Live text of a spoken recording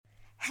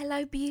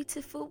Hello,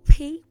 beautiful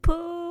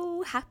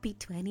people. Happy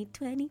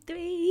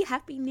 2023.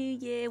 Happy New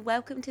Year.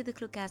 Welcome to the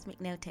Clubgasmic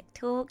Nail Tech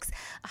Talks.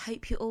 I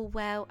hope you're all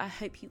well. I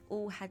hope you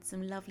all had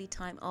some lovely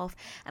time off,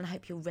 and I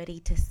hope you're ready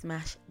to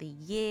smash the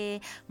year.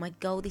 My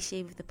goal this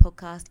year with the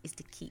podcast is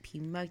to keep you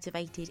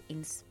motivated,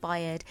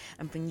 inspired,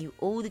 and bring you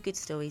all the good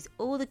stories,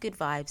 all the good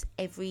vibes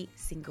every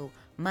single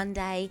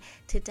Monday.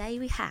 Today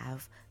we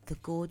have the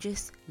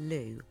gorgeous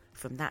Lou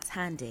from That's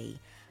Handy.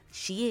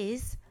 She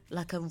is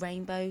like a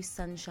rainbow,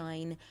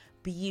 sunshine,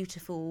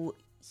 beautiful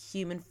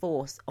human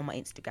force on my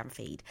Instagram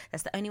feed.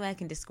 That's the only way I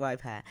can describe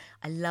her.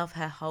 I love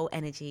her whole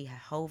energy, her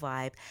whole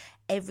vibe.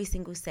 Every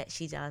single set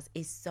she does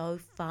is so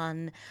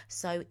fun,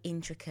 so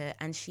intricate,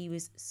 and she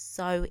was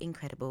so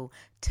incredible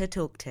to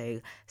talk to.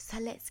 So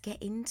let's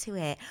get into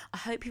it. I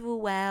hope you're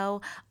all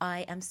well. I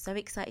am so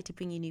excited to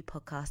bring you new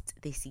podcasts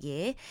this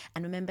year.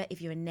 And remember,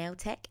 if you're a nail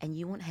tech and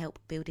you want help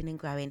building and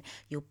growing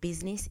your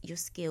business, your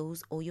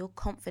skills, or your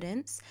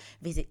confidence,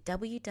 visit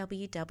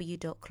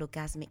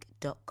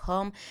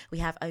www.clubgasmic.com. We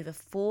have over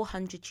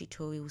 400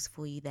 tutorials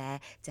for you there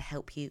to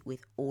help you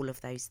with all of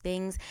those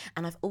things.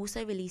 And I've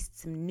also released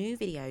some new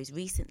videos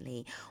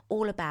recently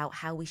all about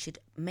how we should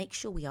make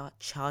sure we are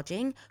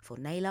charging for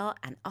nail art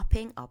and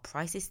upping our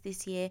prices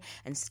this year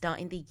and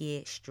starting the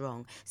year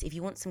strong. So if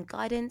you want some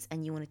guidance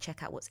and you want to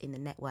check out what's in the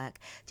network,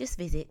 just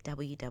visit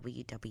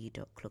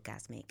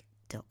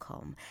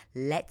www.clubgasmic.com.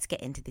 Let's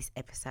get into this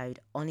episode.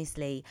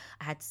 Honestly,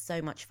 I had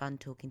so much fun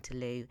talking to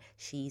Lou.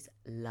 She's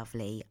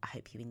lovely. I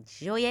hope you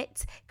enjoy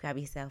it. Grab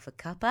yourself a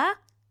cuppa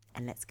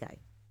and let's go.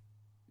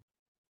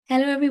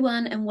 Hello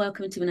everyone, and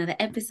welcome to another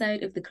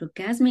episode of the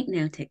Clubgasmic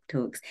Nail Tech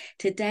Talks.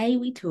 Today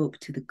we talk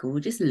to the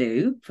gorgeous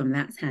Lou from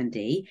That's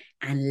Handy,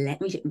 and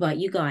right,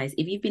 you guys,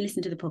 if you've been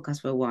listening to the podcast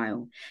for a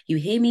while, you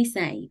hear me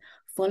say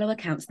follow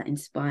accounts that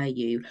inspire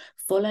you,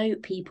 follow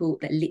people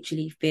that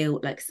literally feel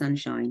like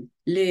sunshine.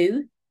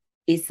 Lou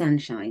is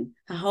sunshine.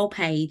 Her whole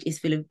page is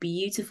full of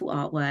beautiful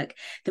artwork,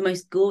 the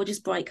most gorgeous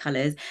bright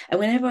colours, and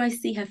whenever I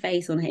see her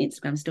face on her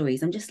Instagram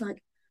stories, I'm just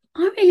like,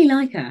 I really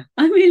like her.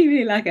 I really,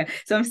 really like her.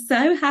 So I'm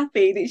so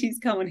happy that she's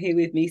come on here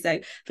with me. So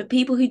for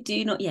people who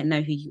do not yet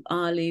know who you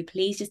are, Lou,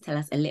 please just tell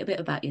us a little bit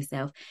about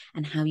yourself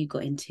and how you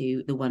got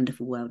into the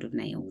wonderful world of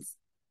nails.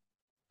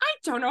 I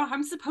don't know how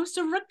I'm supposed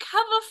to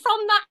recover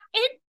from that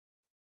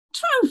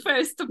intro,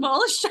 first of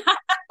all, Shan. How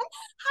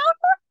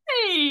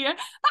lovely. I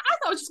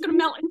thought I was just going to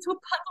melt into a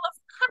puddle of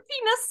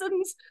happiness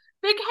and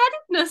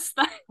big-headedness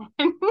then.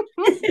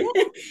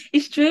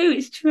 It's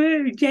true,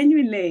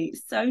 genuinely,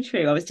 it's so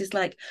true. I was just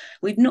like,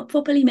 we've not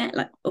properly met,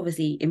 like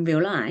obviously in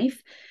real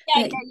life.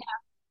 Yeah.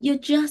 You're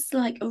just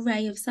like a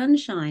ray of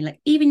sunshine. Like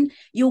even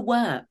your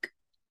work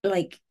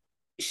like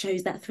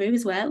shows that through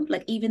as well.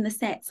 Like even the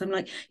sets, I'm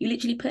like, you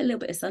literally put a little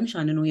bit of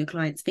sunshine on all your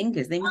clients'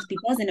 fingers. They must be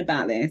buzzing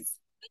about this.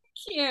 Thank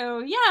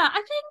you. Yeah,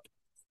 I think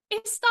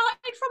it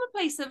started from a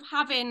place of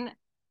having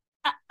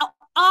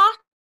art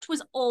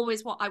was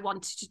always what I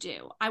wanted to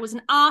do. I was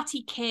an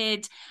arty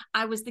kid.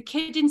 I was the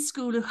kid in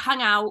school who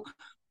hung out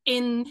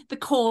in the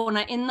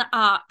corner in the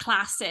art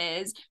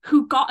classes,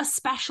 who got a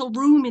special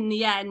room in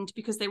the end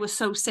because they were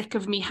so sick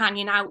of me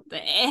hanging out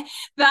there,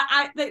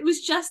 that it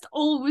was just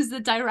always the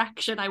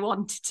direction I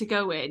wanted to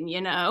go in, you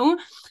know.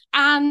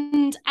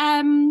 And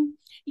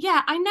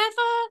yeah, I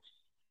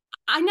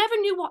never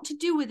knew what to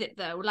do with it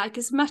though. Like,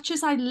 as much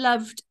as I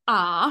loved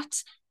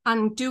art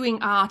and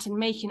doing art and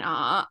making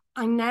art,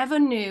 I never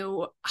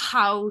knew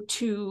how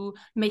to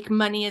make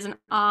money as an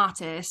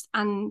artist,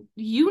 and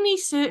uni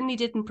certainly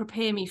didn't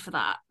prepare me for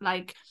that.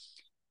 Like,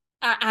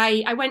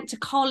 I went to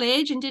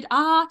college and did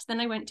art,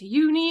 then I went to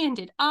uni and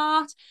did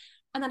art,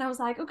 and then I was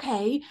like,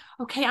 okay,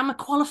 I'm a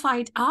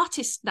qualified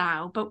artist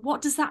now, but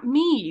what does that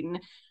mean?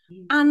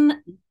 And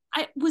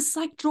I was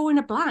like drawing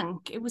a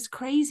blank. It was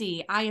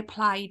crazy. I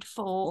applied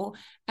for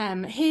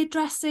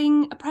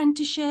hairdressing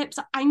apprenticeships.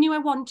 I knew I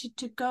wanted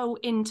to go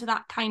into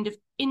that kind of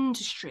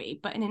industry,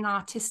 but in an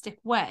artistic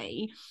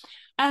way.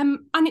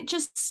 And it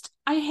just,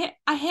 I hit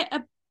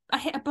a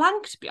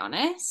blank, to be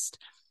honest.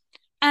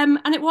 And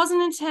it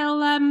wasn't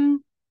until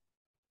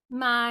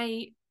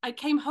I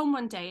came home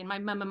one day and my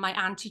mum and my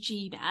auntie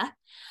Gina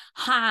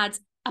had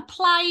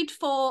applied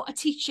for a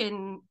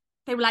teaching.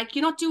 They were like,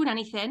 you're not doing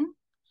anything.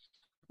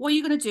 What are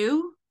you going to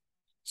do?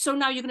 So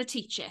now you're going to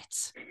teach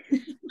it.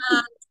 And I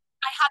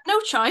had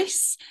no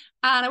choice.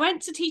 And I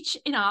went to teach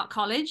in art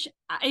college,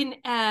 in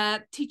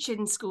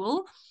teaching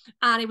school.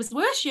 And it was the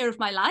worst year of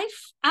my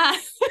life.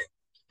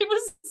 It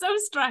was so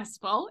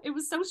stressful.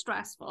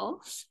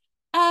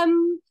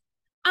 And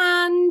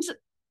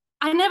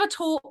I never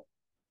taught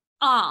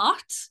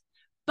art,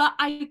 but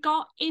I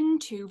got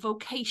into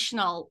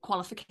vocational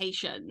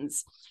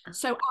qualifications.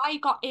 So I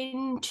got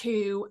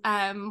into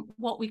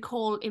what we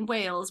call in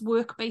Wales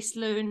work-based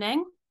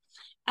learning.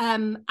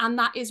 And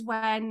that is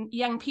when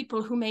young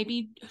people who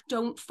maybe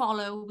don't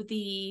follow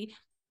the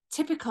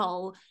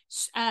typical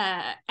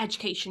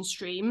education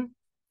stream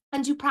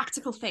and do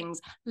practical things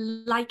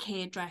like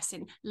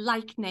hairdressing,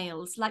 like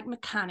nails, like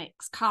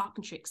mechanics,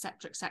 carpentry,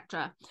 etc.,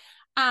 etc.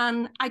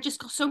 And I just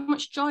got so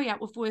much joy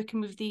out of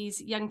working with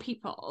these young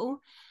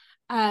people.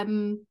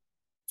 So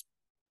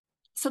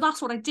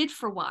that's what I did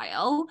for a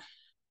while.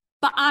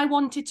 But I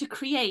wanted to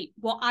create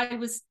what I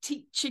was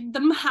teaching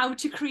them how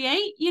to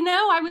create.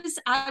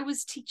 I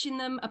was teaching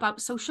them about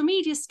social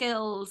media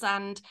skills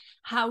and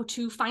how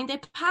to find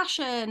their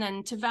passion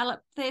and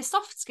develop their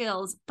soft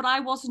skills, but I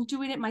wasn't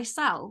doing it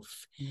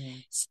myself. Yeah.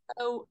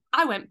 So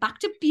I went back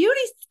to beauty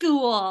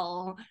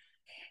school.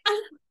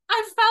 And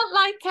I felt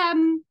like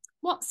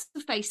what's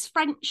the face,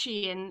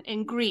 Frenchie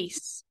in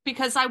Greece,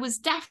 because I was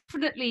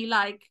definitely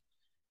like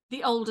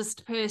the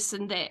oldest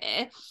person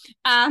there.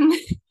 And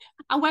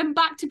I went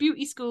back to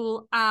beauty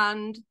school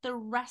and the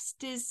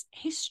rest is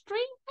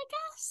history, I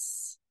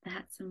guess.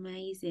 That's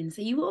amazing.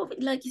 So you,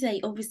 like you say,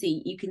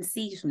 obviously you can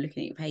see just from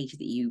looking at your page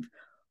that you've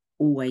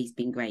always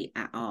been great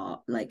at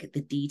art, like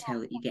the detail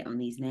that you get on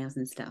these nails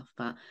and stuff.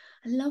 But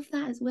I love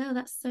that as well.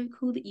 That's so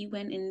cool that you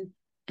went in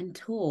and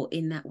taught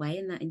in that way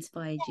and that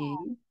inspired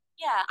you.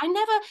 Yeah, I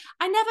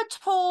never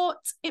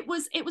taught. It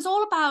was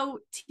all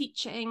about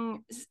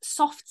teaching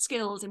soft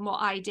skills in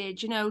what I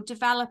did,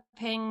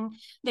 developing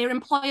their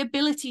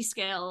employability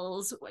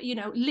skills,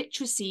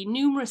 literacy,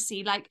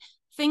 numeracy, like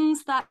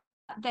things that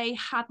they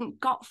hadn't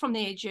got from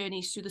their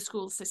journeys through the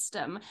school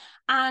system.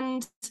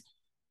 And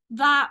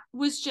that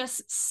was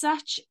just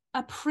such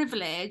a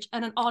privilege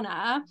and an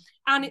honor.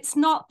 And it's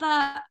not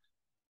that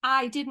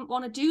I didn't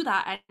want to do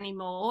that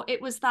anymore.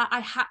 It was that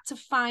I had to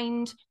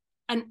find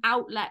an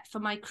outlet for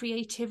my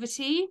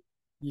creativity.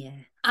 Yeah.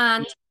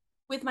 And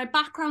with my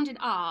background in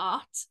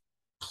art,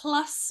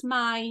 plus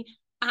my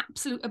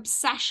absolute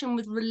obsession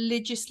with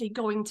religiously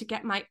going to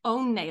get my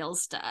own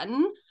nails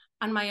done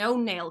and my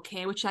own nail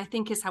care, which I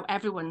think is how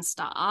everyone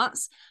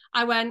starts,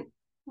 I went,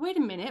 wait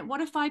a minute,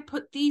 what if I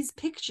put these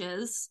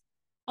pictures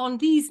on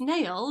these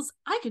nails?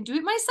 I can do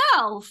it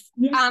myself.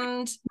 Yeah.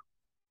 And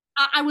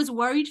I was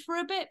worried for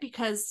a bit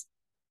because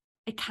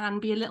it can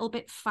be a little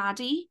bit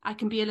faddy. I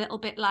can be a little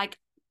bit like,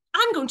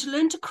 I'm going to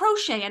learn to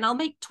crochet and I'll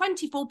make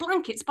 24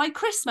 blankets by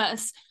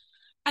Christmas.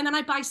 And then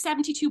I buy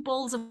 72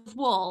 balls of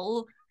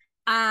wool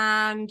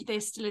and they're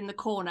still in the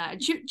corner.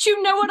 Do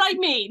you know what I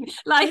mean?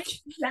 Like,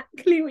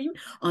 exactly what you.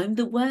 I'm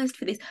the worst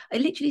for this. I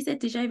literally said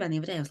to Jovan the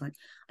other day, I was like,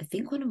 I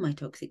think one of my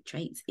toxic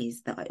traits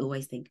is that I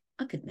always think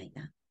I could make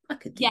that. I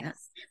could do that.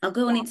 I'll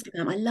go on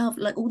Instagram. I love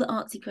like all the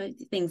artsy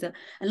things. And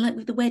like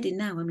with the wedding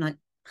now, I'm like,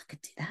 I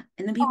could do that.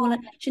 And then people are like,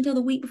 Chantal,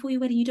 the week before your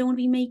wedding, you don't want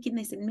to be making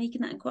this and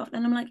making that and craft.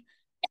 And I'm like,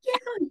 yeah,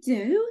 I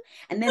do.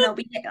 And then I'll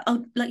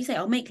like you say,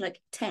 I'll make like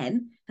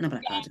 10 and I'll be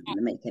like, I don't want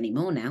to make any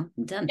more now.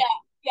 I'm done.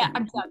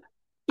 I'm done.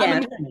 Yeah,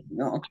 I'm done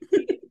more.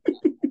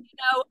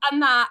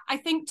 And that I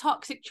think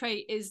toxic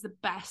trait is the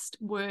best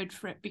word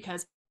for it,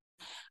 because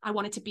I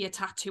wanted to be a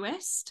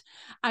tattooist.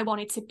 I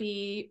wanted to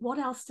be, what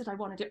else did I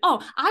want to do?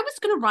 Oh, I was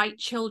going to write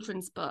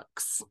children's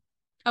books.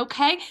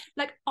 Okay.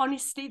 Like,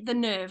 honestly, the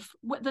nerve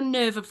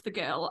of the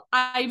girl.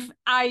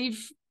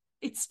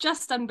 It's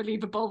just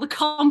unbelievable, the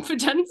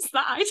confidence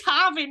that I'd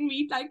have in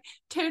me, like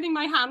turning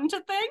my hand to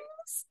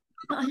things.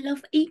 But I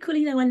love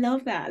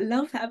that. I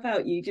love that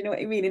about you. Do you know what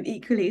I mean? And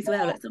equally as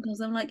well, like sometimes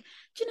I'm like,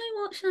 do you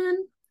know what, Shan?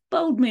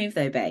 Bold move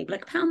though, babe.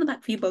 Like pat on the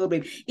back for your bold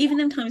move. Even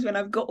them times when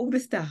I've got all the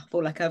stuff,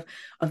 or like I've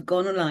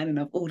gone online and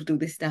I've ordered all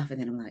this stuff, and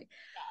then I'm like,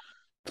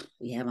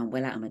 yeah, I'm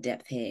well out of my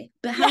depth here.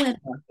 But however,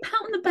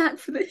 pat on the back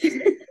for the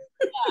it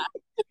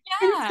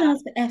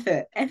stands for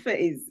effort. Effort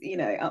is,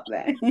 up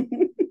there.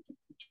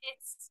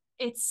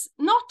 It's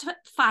not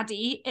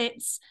faddy,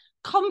 it's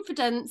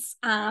confidence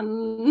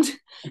and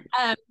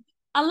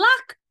a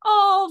lack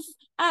of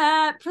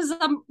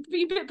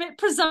being a bit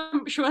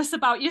presumptuous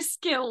about your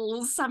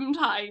skills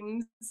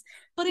sometimes.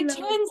 But it turns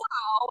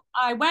out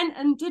I went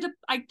and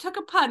I took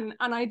a punt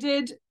and I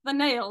did the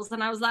nails,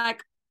 and I was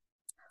like,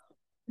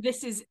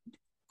 this is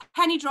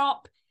penny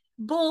drop,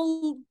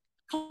 ball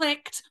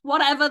clicked,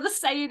 whatever the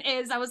saying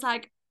is. I was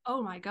like,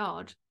 oh my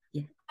God,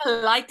 I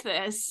like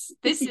this.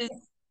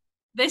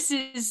 This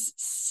is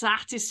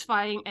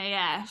satisfying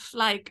AF.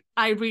 Like,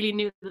 I really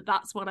knew that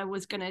that's what I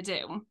was going to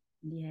do.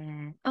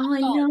 Yeah. Oh, I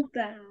love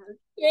that.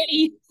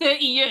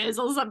 30 years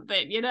or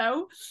something,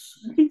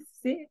 This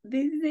is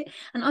it.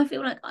 And I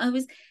feel like I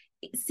was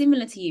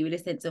similar to you in a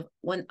sense of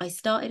when I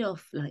started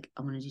off, like,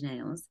 I want to do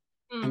nails.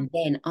 And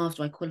then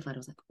after I qualified, I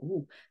was like,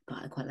 oh,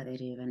 but I quite like the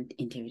idea of an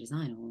interior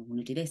design, or I want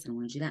to do this and I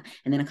want to do that.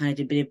 And then I kind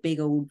of did a big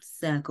old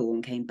circle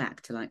and came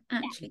back to like,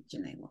 actually, do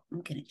you know what?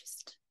 I'm going to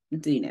just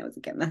do nails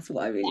again. That's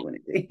what I really want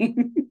to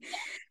do.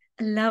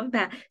 I love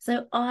that.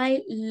 So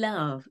I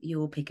love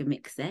your pick and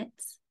mix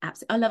sets.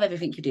 Absolutely. I love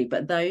everything you do,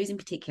 but those in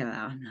particular,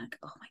 I'm like,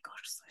 oh my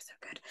gosh, so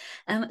good.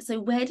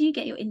 So where do you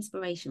get your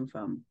inspiration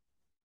from?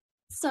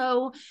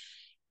 So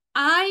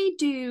I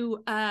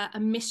do a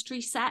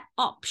mystery set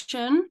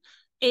option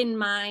in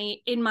my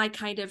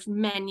kind of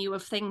menu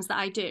of things that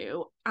I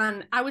do,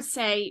 and I would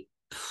say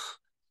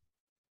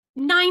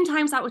 9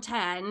 times out of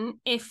 10,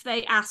 if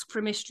they ask for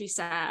a mystery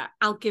set,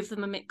 I'll give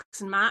them a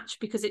mix and match,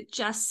 because it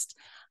just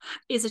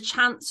is a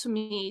chance for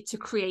me to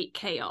create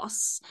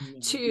chaos,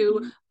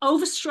 to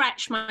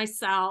overstretch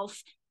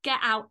myself, get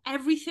out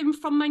everything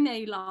from my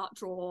nail art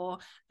drawer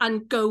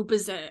and go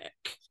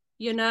berserk,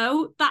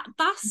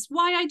 that's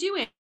why I do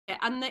it.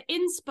 And the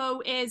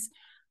inspo is,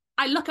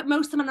 I look at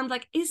most of them and I'm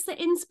like, is the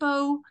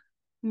inspo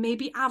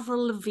maybe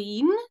Avril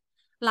Lavigne?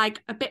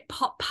 Like a bit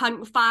pop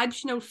punk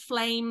vibes,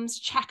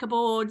 flames,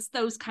 checkerboards,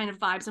 those kind of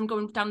vibes. I'm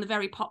going down the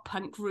very pop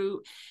punk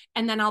route.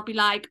 And then I'll be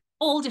like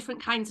all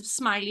different kinds of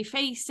smiley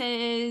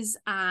faces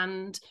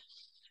and,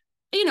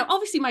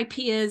 obviously my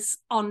peers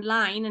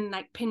online and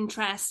like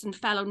Pinterest and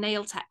fellow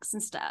nail techs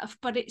and stuff,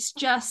 but it's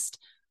just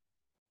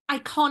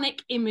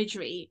iconic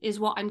imagery is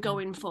what I'm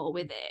going for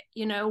with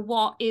it.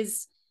 What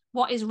is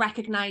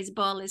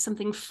recognizable is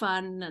something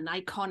fun and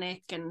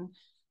iconic. And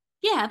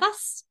yeah,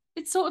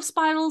 it sort of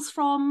spirals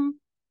from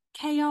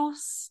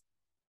chaos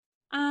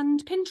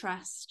and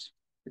Pinterest.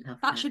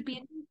 That should be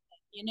it,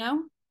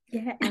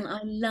 Yeah, and I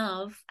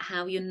love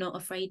how you're not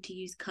afraid to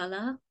use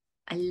colour.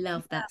 I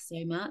love that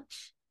so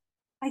much.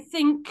 I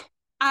think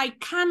I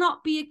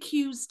cannot be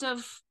accused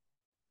of,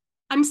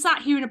 I'm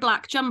sat here in a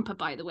black jumper,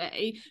 by the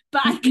way,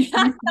 but I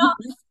can't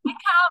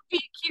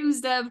be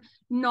accused of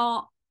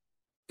not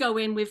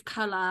going with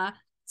colour.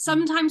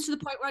 Sometimes to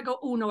the point where I go,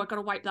 oh no, I've got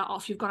to wipe that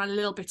off. You've gone a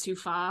little bit too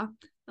far.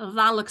 Oh,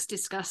 that looks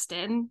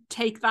disgusting.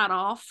 Take that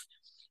off.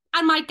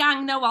 And my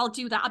gang know I'll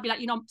do that. I'll be like,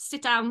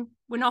 sit down.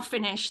 We're not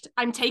finished.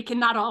 I'm taking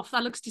that off.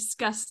 That looks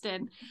disgusting.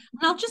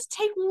 And I'll just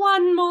take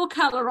one more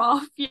colour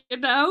off,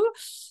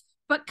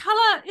 But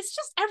colour, it's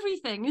just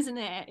everything, isn't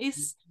it?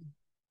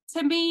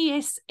 To me,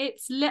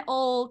 it's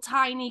little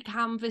tiny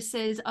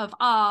canvases of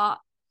art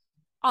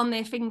on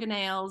their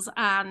fingernails,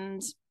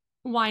 and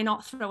why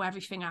not throw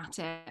everything at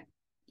it?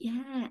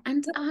 Yeah,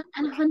 and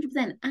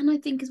 100%. And I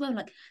think as well,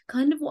 like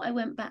kind of what I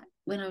went back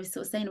when I was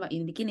sort of saying about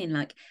you in the beginning,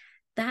 like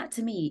that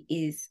to me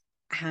is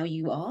how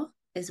you are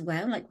as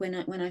well. Like when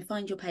I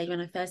find your page, when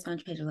I first found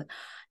your page, I was like,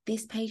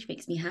 this page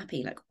makes me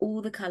happy. Like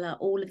all the color,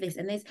 all of this,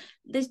 and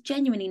there's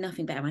genuinely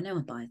nothing better. I know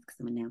I'm biased because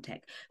I'm a nail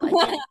tech, but I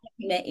don't think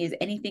there is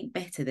anything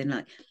better than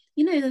like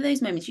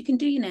those moments you can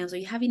do your nails or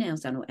you have your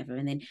nails done or whatever,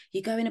 and then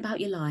you're going about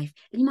your life,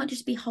 and you might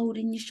just be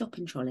holding your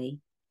shopping trolley,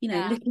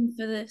 looking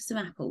for some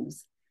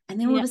apples, and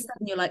then all of a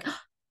sudden you're like,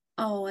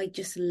 oh, I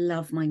just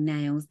love my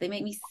nails. They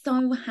make me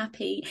so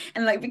happy.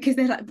 And like, because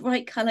they're like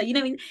bright color,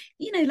 like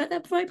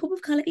that bright pop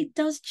of color, it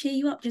does cheer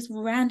you up just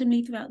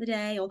randomly throughout the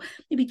day. Or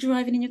maybe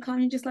driving in your car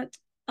and you're just like,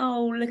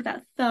 oh, look at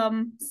that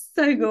thumb.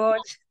 So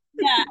good.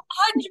 Yeah,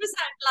 100%.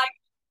 Like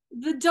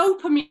the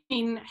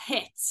dopamine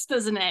hits,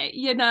 doesn't it?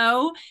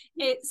 And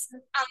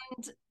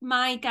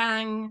my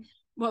gang,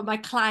 well, my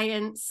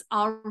clients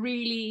are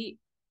really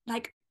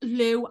like,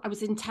 Lou, I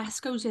was in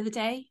Tesco's the other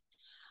day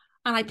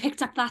and I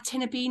picked up that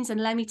tin of beans,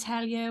 and let me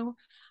tell you,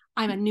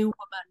 I'm a new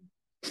woman.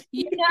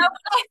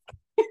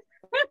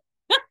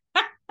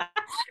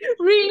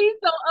 Really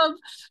sort of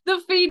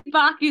the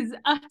feedback is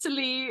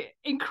utterly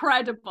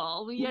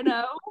incredible, And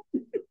every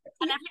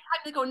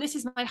time they go, and this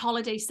is my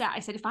holiday set, I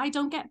said, if I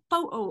don't get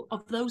photo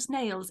of those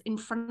nails in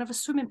front of a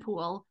swimming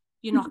pool,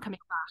 you're not coming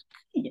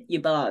back.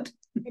 You're bad.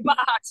 You're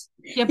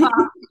bad.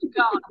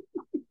 God.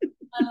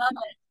 I love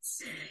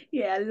it.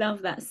 Yeah, I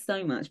love that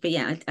so much. But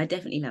yeah, I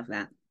definitely love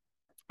that.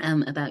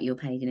 About your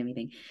page and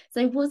everything.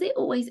 So was it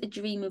always a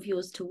dream of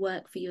yours to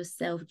work for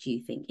yourself, do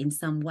you think, in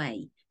some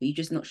way? Were you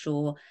just not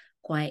sure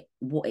quite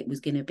what it was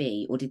going to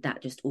be, or did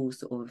that just all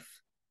sort of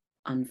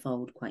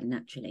unfold quite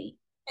naturally?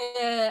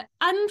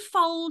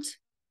 Unfold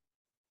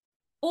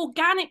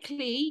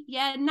organically,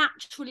 yeah,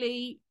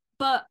 naturally,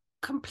 but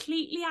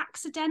completely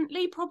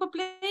accidentally,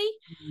 probably.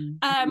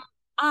 Mm-hmm.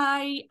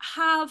 I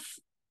have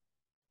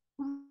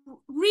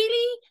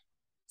really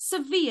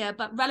severe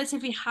but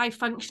relatively high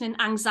functioning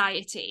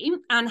anxiety,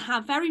 and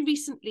have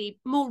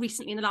more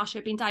recently in the last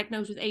year, been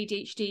diagnosed with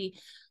ADHD.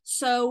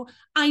 So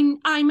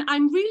I'm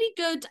really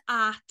good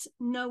at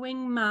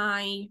knowing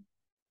my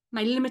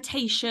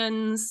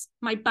limitations,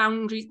 my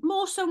boundaries,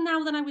 more so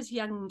now than I was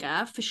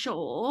younger, for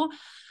sure.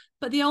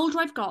 But the older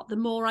I've got, the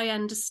more I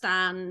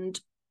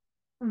understand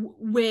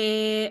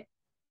where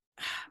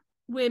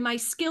my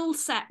skill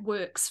set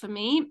works for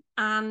me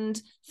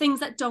and things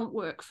that don't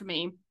work for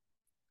me.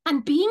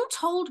 And being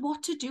told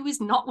what to do is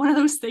not one of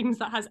those things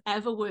that has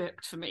ever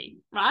worked for me,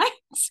 right?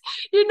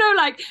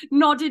 Like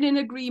nodding in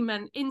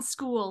agreement in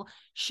school.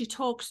 She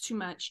talks too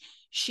much.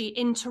 She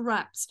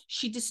interrupts.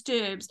 She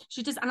disturbs.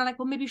 She does. And I'm like,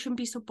 well, maybe you shouldn't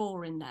be so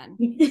boring then.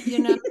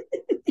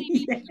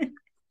 Maybe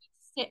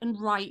sit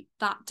and write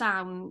that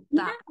down.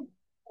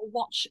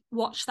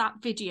 Watch that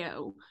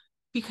video.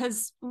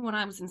 Because when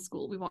I was in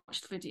school, we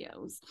watched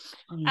videos.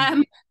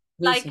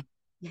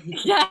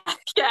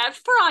 Yeah,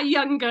 for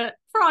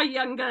our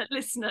younger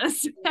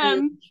listeners.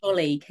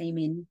 Trolley came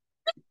in.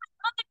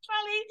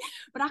 Trolley.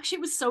 But actually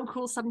it was so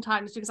cool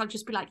sometimes, because I'd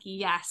just be like,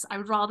 yes, I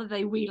would rather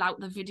they wheel out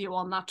the video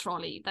on that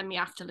trolley than me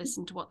have to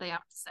listen to what they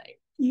have to say.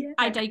 Yeah.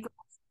 I digress.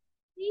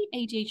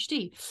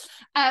 ADHD.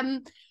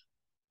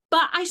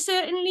 But I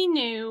certainly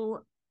knew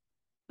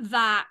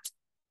that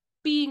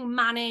being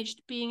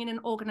managed, being in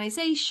an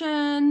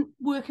organization,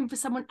 working for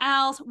someone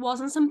else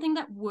wasn't something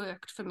that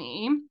worked for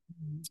me.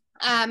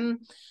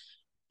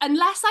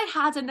 Unless I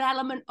had an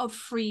element of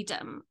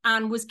freedom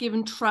and was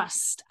given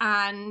trust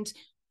and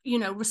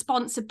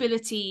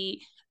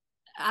responsibility,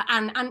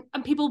 and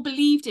people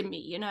believed in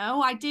me.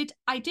 I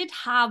did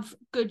have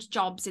good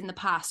jobs in the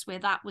past where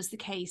that was the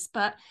case,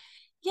 but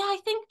yeah, I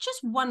think just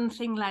one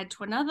thing led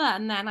to another,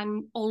 and then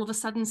I'm all of a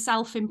sudden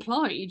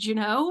self-employed.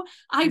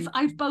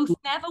 I've both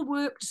never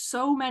worked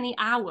so many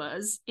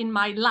hours in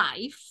my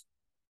life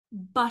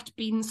but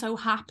been so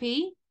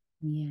happy.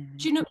 Yeah.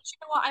 Do you know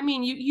what I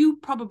mean? You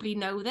probably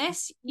know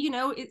this.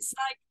 It's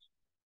like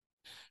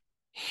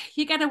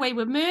you get away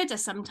with murder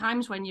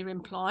sometimes when you're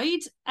employed,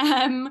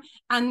 and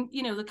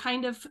the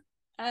kind of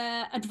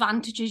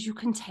advantages you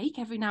can take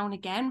every now and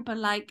again, but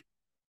like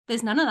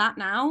there's none of that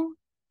now.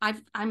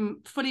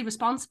 I'm fully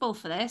responsible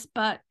for this,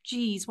 but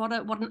geez, what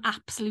an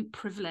absolute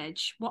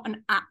privilege. What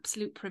an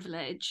absolute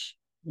privilege.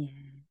 Yeah,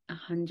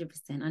 100%.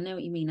 I know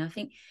what you mean. I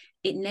think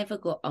it never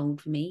got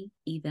old for me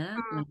either.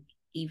 Like,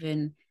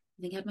 even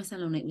I think I had my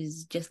salon, it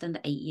was just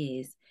under 8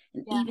 years.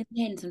 And Yeah. even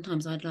then,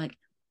 sometimes I'd like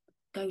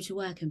go to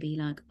work and be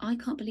like, I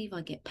can't believe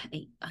I get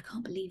paid. I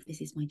can't believe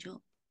this is my job.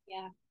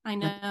 Yeah, I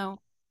Like, know.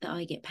 that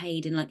I get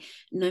paid. And like,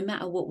 no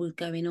matter what was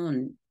going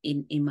on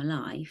in my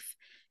life,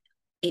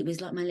 it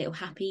was like my little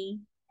happy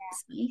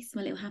space,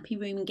 my little happy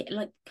room, and get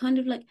like kind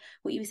of like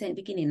what you were saying at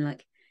the beginning,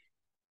 like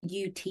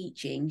you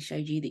teaching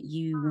showed you that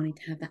you wanted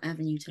to have that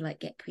avenue to like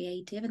get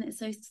creative, and it's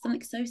so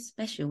something so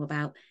special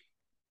about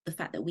the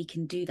fact that we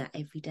can do that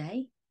every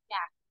day.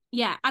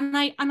 Yeah, and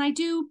I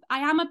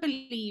am a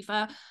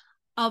believer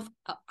of,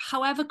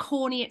 however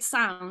corny it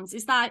sounds,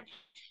 is that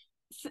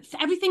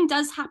everything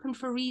does happen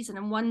for a reason,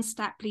 and one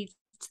step leads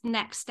to the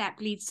next step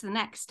leads to the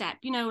next step.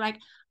 Like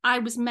I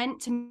was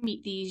meant to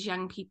meet these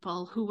young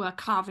people who were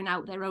carving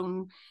out their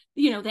own,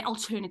 their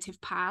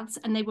alternative paths,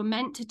 and they were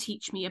meant to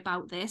teach me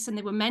about this, and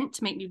they were meant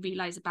to make me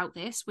realize about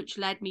this, which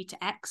led me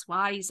to X,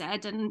 Y, Z,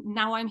 and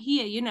now I'm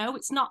here.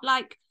 It's not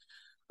like,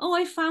 oh,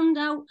 I found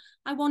out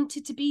I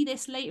wanted to be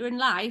this later in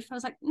life. I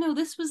was like, no,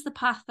 this was the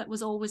path that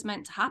was always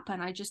meant to happen.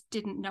 I just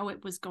didn't know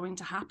it was going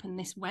to happen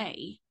this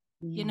way,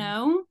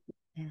 Yeah,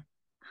 yeah,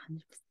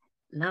 100%.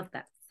 Love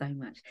that so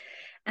much.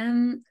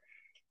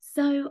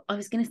 So I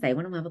was going to say,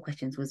 one of my other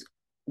questions was,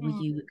 were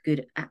you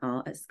good at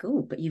art at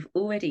school? But you've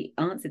already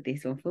answered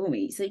this one for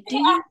me. So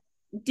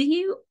do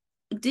you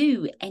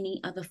do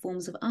any other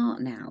forms of art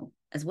now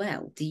as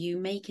well? Do you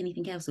make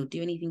anything else or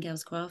do anything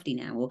else crafty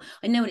now? Or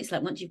I know what it's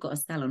like once you've got a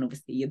salon,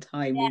 obviously your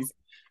time is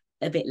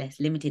a bit less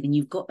limited and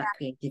you've got that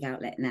creative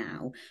outlet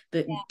now.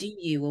 But do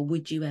you or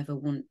would you ever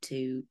want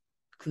to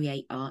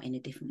create art in a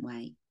different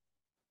way?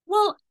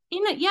 Well,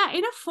 in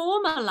a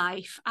former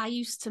life, I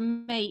used to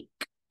make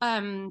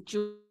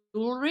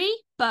jewelry,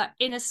 but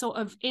in a sort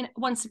of,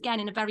 once again,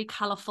 in a very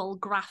colorful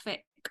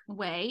graphic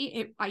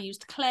way. I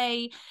used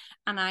clay,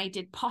 and I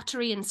did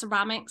pottery and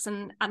ceramics,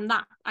 and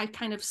that I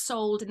kind of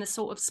sold in a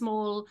sort of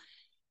small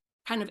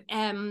kind of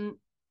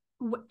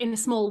in a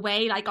small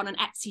way, like on an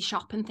Etsy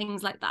shop and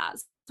things like that.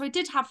 So I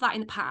did have that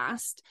in the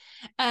past,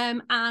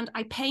 and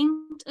I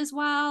paint as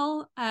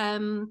well.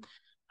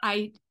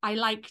 I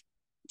like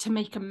to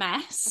make a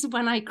mess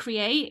when I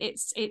create.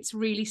 It's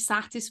really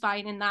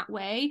satisfying in that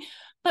way.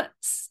 But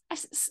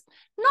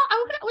not,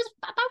 I was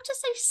about to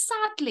say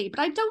sadly, but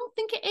I don't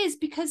think it is,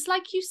 because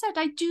like you said,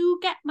 I do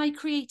get my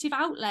creative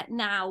outlet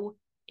now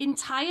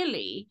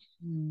entirely.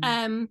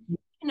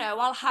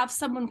 I'll have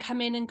someone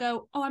come in and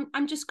go, oh,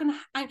 I'm just gonna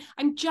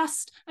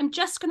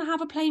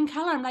have a plain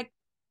color. I'm like,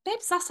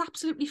 babes, that's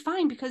absolutely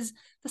fine, because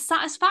the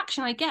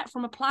satisfaction I get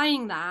from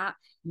applying that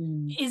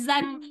is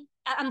then,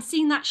 and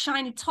seeing that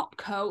shiny top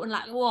coat and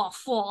like,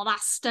 oh,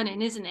 that's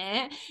stunning, isn't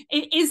it?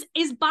 It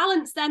is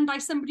balanced then by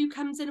somebody who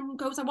comes in and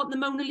goes, I want the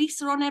Mona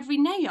Lisa on every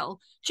nail.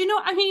 Do you know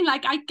what I mean?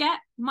 Like, I get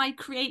my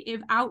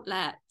creative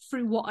outlet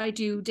through what I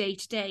do day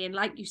to day, and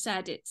like you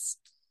said,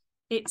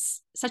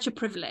 it's such a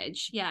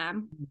privilege. Yeah.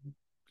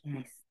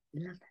 Yes,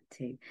 love that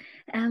too.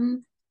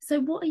 So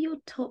what are your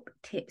top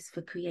tips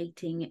for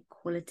creating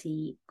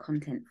quality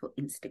content for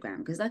Instagram?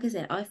 Because like I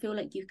said, I feel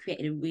like you've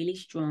created a really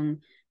strong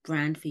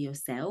brand for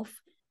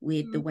yourself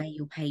with the way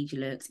your page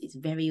looks. It's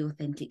very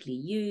authentically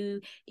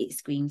you. It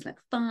screams like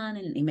fun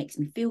and it makes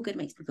me feel good,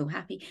 makes me feel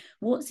happy.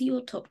 What's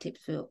your top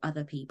tips for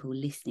other people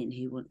listening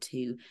who want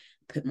to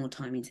put more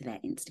time into their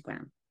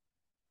Instagram?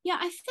 Yeah,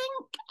 I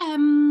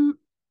think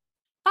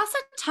that's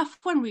a tough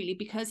one, really,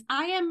 because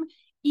I am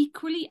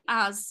equally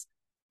as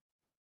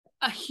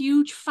a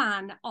huge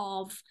fan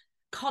of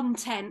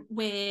content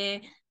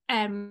where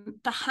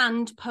the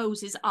hand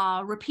poses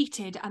are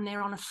repeated and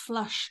they're on a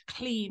flush,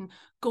 clean,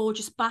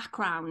 gorgeous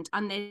background,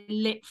 and they're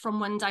lit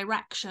from one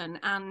direction,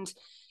 and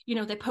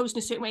they're posed in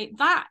a certain way.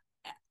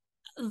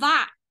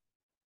 That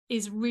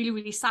is really,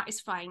 really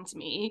satisfying to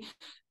me,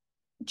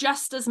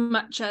 just as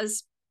much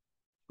as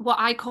what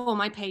I call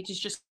my page is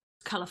just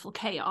colorful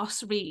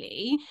chaos,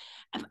 really.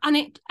 And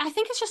I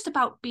think it's just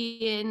about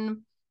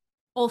being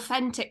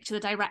authentic to the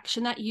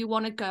direction that you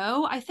want to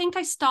go. I think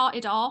I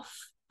started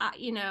off at,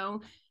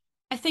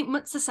 I think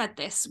Mutsa said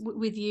this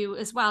with you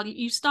as well.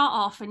 You start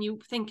off and you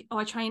think, oh,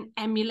 I try and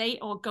emulate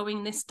or go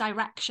in this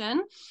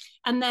direction.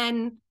 And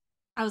then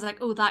I was like,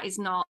 oh, that is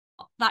not,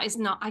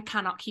 I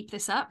cannot keep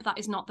this up. That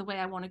is not the way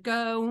I want to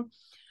go.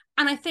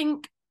 And I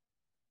think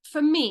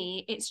for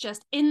me, it's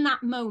just in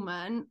that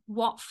moment,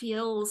 what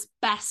feels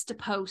best to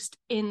post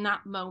in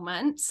that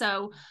moment.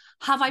 So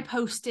have I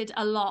posted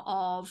a lot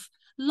of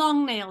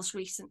long nails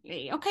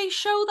recently? Okay,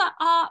 show that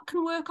art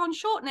can work on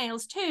short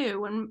nails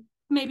too, and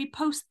maybe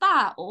post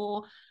that.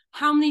 Or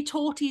how many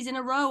torties in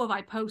a row have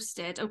I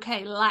posted?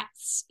 Okay,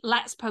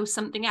 let's post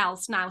something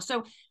else now.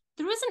 So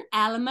there is an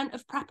element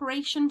of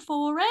preparation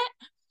for it.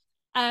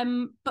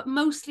 But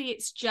mostly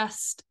it's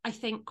just, I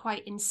think,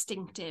 quite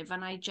instinctive,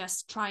 and I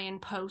just try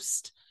and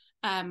post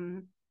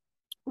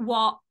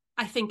what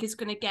I think is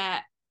going to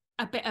get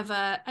a bit of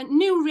a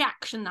new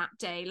reaction that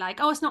day. Like,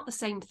 oh, it's not the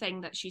same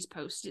thing that she's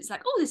posted. It's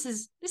like, oh, this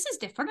is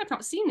different. I've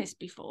not seen this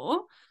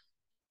before,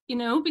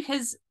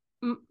 because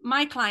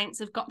my clients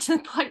have got to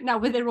the point now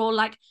where they're all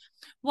like,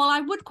 well,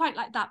 I would quite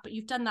like that, but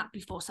you've done that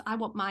before, so I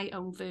want my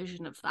own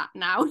version of that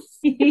now. And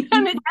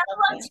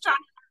everyone's trying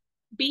to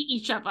beat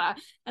each other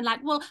and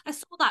like, well, I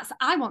saw that, so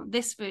I want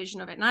this version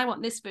of it, and I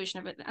want this version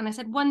of it. And I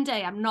said, one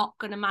day I'm not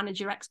going to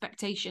manage your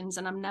expectations,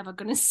 and I'm never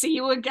going to see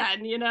you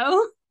again.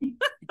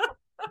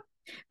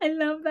 I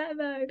love that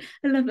though.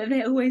 I love that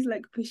they're always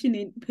like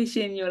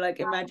pushing your like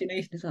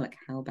imagination as well. Like,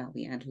 how about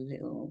we add a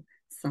little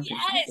something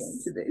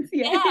to this?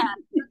 Yeah.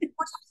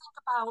 What do you think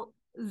about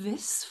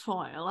this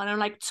foil? And I'm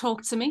like,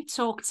 talk to me.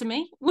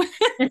 Love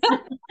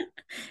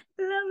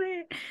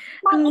it.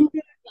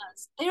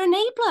 They're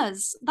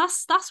enablers.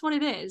 That's what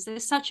it is. They're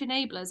such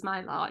enablers,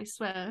 my life, I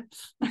swear.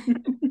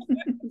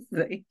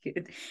 So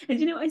good. And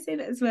you know what, I say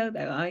that as well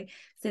though, I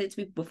said it to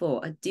people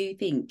before, I do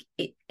think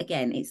it,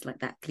 again, it's like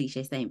that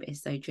cliche saying, but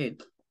it's so true,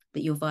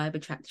 but your vibe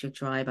attracts your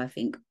tribe, I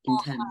think, in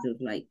terms of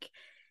like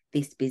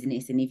this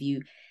business. And if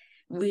you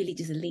really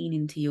just lean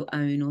into your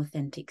own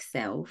authentic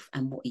self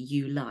and what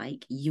you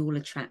like, you'll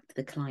attract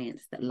the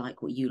clients that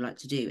like what you like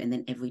to do, and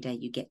then every day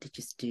you get to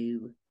just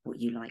do what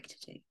you like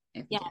to do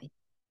every day.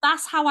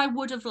 That's how I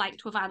would have liked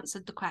to have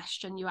answered the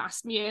question you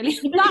asked me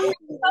earlier.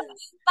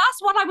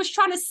 That's what I was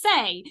trying to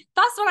say.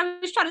 But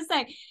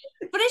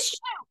it's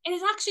true. It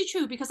is actually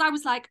true, because I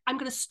was like, I'm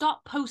going to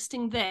stop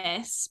posting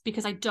this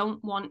because I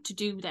don't want to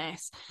do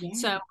this. Yeah.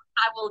 So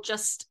I will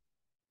just,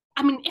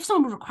 I mean, if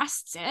someone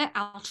requests it,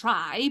 I'll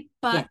try,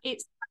 but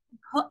it's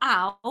put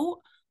out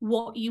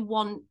what you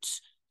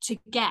want to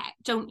get,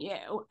 don't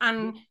you?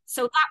 And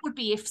so that would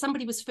be, if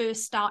somebody was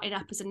first starting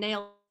up as a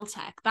nail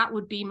tech, that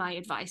would be my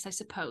advice, I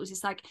suppose.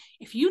 It's like,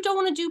 if you don't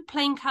want to do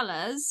plain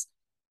colors,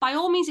 by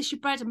all means, it's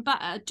your bread and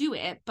butter, do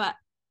it, but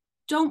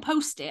don't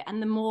post it,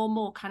 and the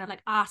more kind of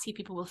like arty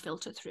people will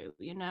filter through.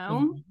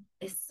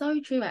 It's so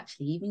true,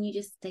 actually. Even you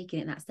just taking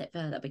it that step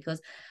further, because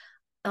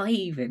I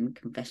even,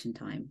 confession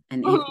time,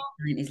 and if your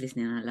client is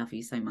listening, I love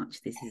you so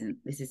much, this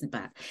isn't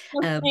bad.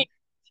 But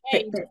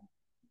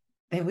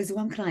there was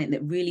one client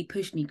that really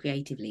pushed me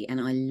creatively,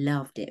 and I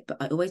loved it, but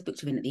I always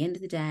booked her in at the end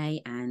of the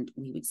day, and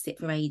we would sit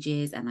for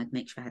ages, and I'd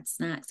make sure I had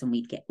snacks, and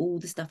we'd get all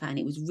the stuff out, and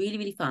it was really,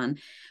 really fun.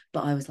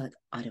 But I was like,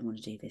 I don't want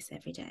to do this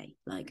every day.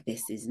 Like,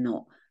 this is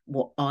not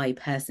what I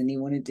personally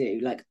want to do,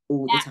 like,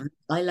 all the time.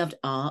 I loved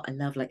art. I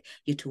love like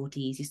your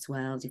torties, your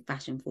swirls, your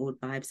fashion forward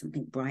vibes,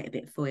 something bright, a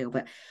bit of foil,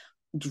 but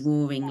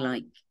drawing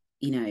like,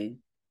 a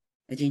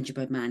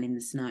gingerbread man in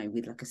the snow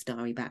with like a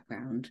starry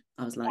background,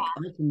 I was like,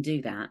 I can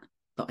do that,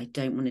 but I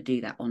don't want to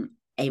do that on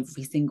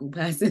every single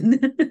person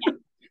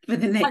for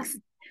the next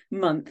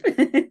month.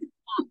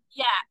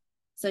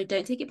 So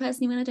don't take it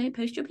personally when I don't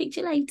post your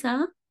picture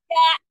later.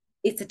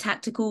 It's a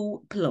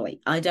tactical ploy.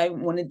 I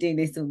don't want to do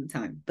this all the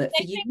time, but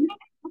for you,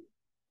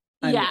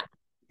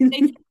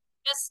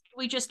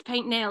 we just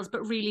paint nails,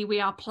 but really we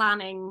are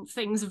planning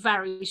things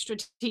very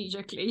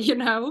strategically.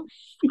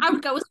 I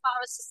would go as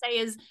far as to say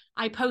is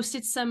I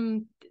posted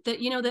some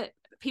that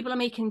people are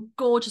making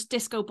gorgeous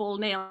disco ball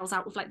nails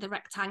out of like the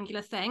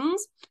rectangular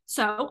things.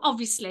 So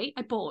obviously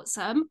I bought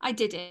some, I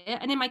did it,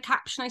 and in my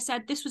caption I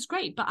said, this was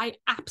great, but I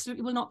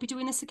absolutely will not be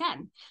doing this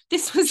again.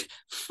 This was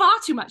far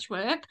too much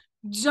work.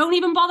 Don't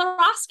even bother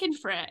asking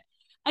for it.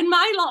 And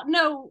my lot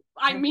know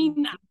I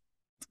mean that.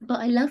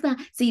 But I love that.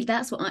 See,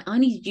 that's what I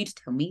needed you to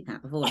tell me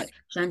that before. Like,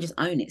 Shan, just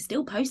own it.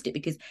 Still post it,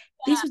 because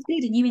this was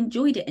good and you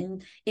enjoyed it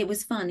and it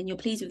was fun and you're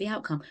pleased with the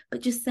outcome.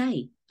 But just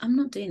say, I'm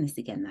not doing this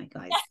again, though,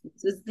 guys.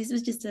 This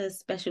was just a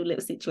special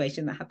little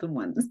situation that happened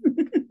once.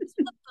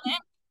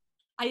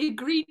 I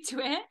agreed to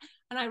it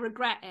and I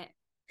regret it.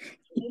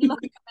 It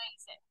looked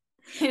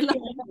amazing. It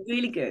looked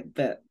really good,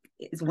 but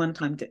it's one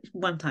time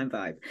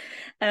vibe.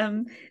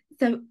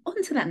 So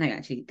on to that note,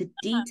 actually, the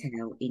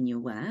detail in your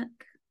work.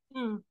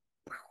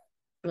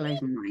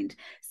 Blows my mind.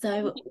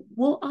 So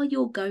what are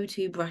your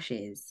go-to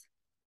brushes?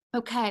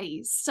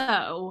 Okay,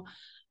 so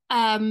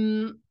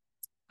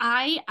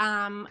I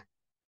am,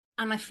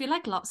 and I feel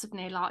like lots of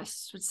nail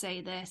artists would say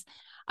this,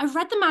 I've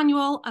read the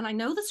manual and I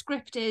know the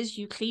script is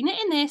you clean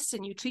it in this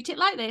and you treat it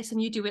like this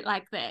and you do it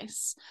like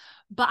this,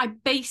 but I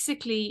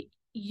basically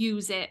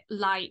use it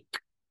like,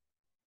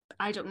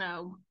 I don't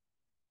know,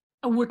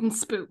 a wooden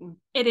spoon.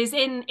 It is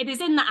in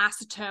the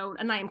acetone,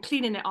 and I am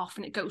cleaning it off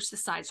and it goes to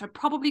the side. So I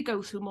probably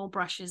go through more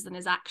brushes than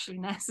is actually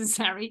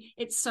necessary.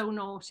 It's so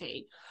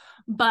naughty.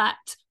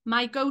 But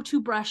my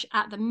go-to brush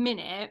at the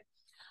minute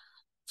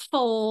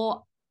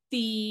for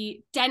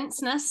the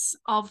denseness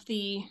of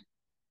the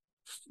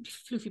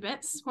floofy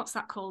bits, what's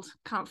that called?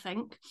 Can't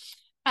think.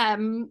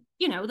 You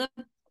know, the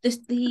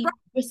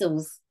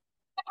bristles.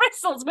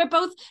 Bristles. We're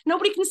both,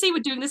 nobody can see we're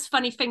doing this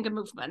funny finger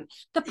movement.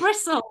 The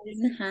bristles.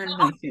 Hand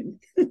motion.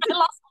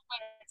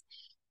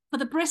 For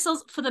the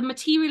bristles, for the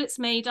material it's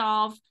made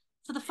of,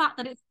 for the fact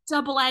that it's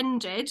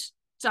double-ended,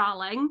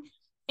 darling,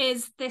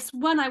 is this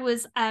one I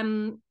was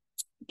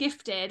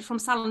gifted from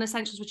Salon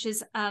Essentials, which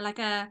is like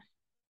a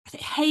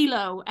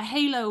halo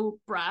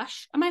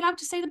brush. Am I allowed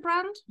to say the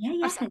brand?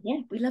 Yeah.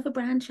 We love a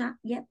brand chat.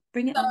 Yep,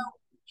 bring it on.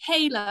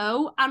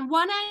 Halo, and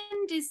one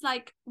end is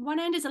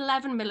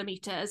 11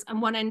 millimeters and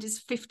one end is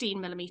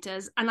 15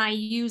 millimeters, and I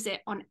use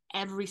it on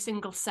every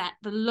single set.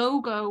 The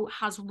logo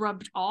has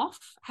rubbed off,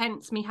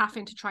 hence me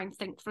having to try and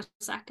think for a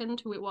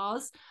second who it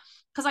was,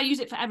 because I use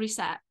it for every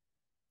set,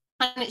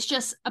 and it's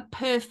just a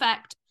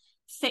perfect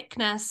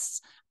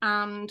thickness.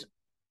 And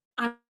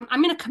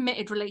I'm in a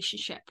committed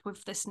relationship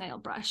with this nail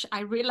brush. I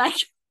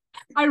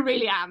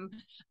really am.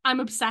 I'm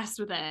obsessed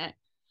with it.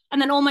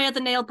 And then all my other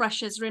nail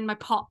brushes are in my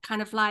pot,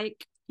 kind of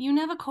like, you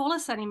never call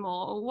us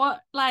anymore. What,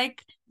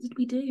 like, what did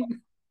we do?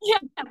 Yeah,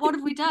 what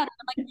have we done? I'm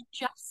like,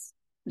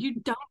 you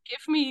don't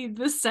give me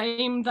the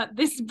same that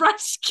this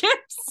brush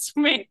gives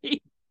me.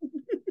 Sorry,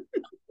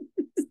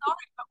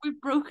 but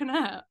we've broken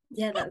up.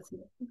 Yeah, that's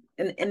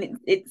and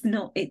it's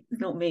not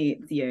me,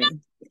 it's you.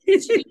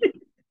 It's you.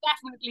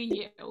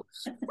 Definitely you.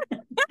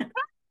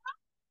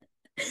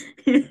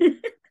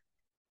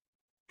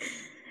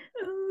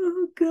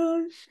 Oh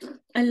gosh,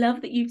 I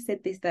love that you've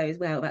said this though as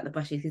well about the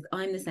brushes, because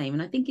I'm the same,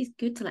 and I think it's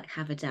good to like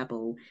have a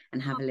dabble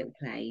and have a little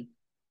play.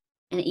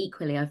 And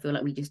equally, I feel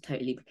like we just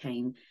totally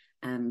became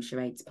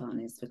charades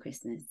partners for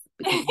Christmas,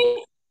 because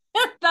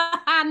the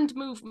hand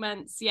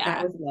movements, yeah,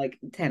 that was like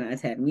 10 out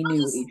of 10. We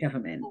knew what each other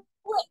meant.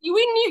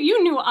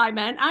 You knew what I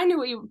meant. I knew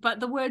what you, but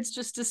the words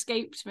just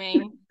escaped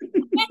me.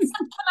 Let's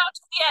come out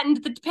to the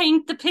end, the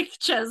paint the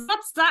pictures.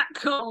 What's that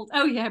called?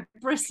 Oh yeah,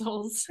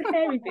 bristles. The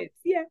hairy bits.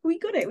 Yeah, we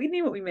got it. We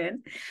knew what we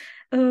meant.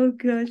 Oh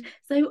gosh.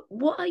 So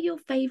what are your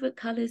favorite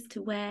colors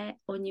to wear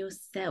on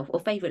yourself,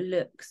 or favorite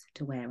looks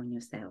to wear on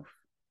yourself?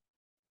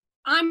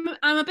 I'm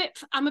a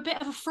bit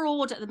of a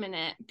fraud at the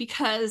minute,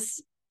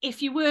 because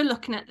if you were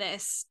looking at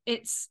this,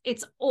 it's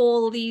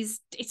all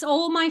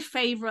my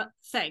favorite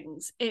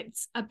things.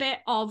 It's a bit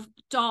of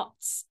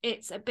dots,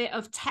 it's a bit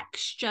of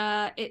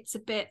texture, it's a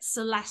bit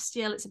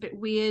celestial, it's a bit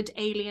weird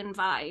alien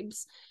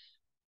vibes.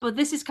 But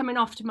this is coming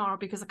off tomorrow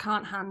because I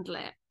can't handle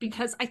it,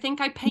 because I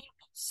think I paint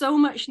so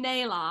much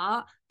nail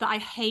art that I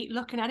hate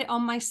looking at it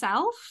on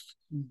myself.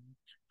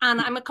 And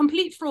I'm a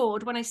complete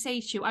fraud when I say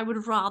to you, I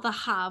would rather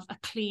have a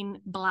clean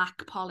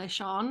black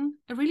polish on.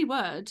 I really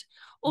would.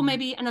 Or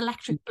maybe an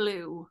electric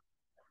blue.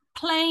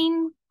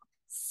 Plain,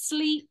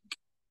 sleek,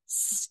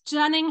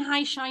 stunning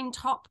high shine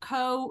top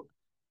coat,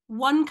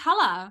 one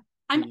colour.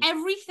 I'm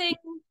everything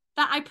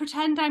that I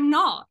pretend I'm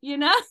not, you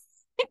know?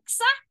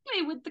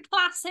 Exactly, with the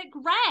classic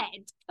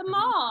red. Come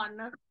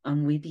on.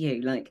 I'm with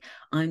you. Like,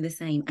 I'm the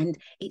same. And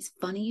it's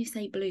funny you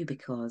say blue,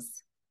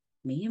 because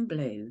me and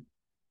blue,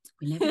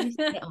 we never used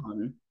to get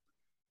on.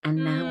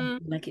 And now,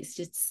 like, it's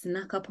just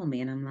snuck up on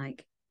me, and I'm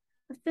like,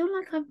 I feel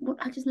like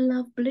I just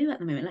love blue at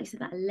the moment. Like you said,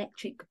 that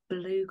electric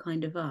blue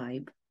kind of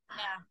vibe.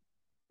 Yeah.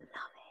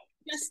 Love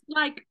it. Just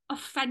like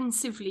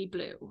offensively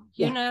blue,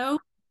 you know?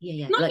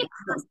 Yeah. Like,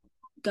 not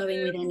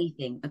going with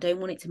anything. I don't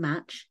want it to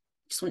match.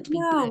 I just want it to be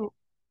blue.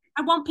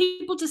 I want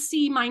people to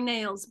see my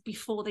nails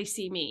before they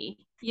see me,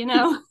 you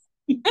know?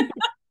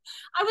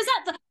 I was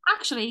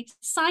actually,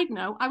 side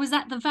note, I was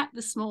at the vet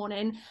this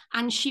morning,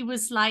 and she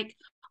was like,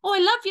 oh, I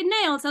love your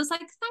nails. I was like,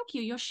 thank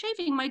you. You're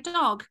shaving my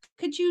dog.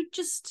 Could you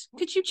just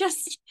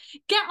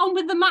get on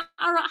with the matter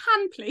at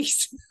hand,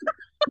 please?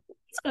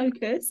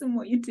 Focus on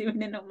what you're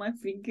doing and not my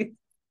fingers.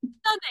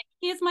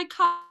 Here's my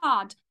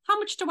card. How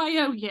much do I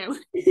owe you?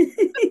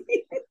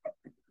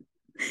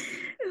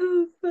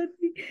 Oh,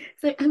 funny.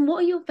 So, and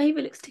what are your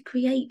favorite looks to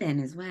create then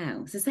as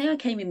well? So, say I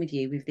came in with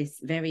you with this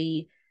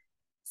very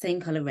same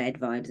color red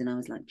vibes, and I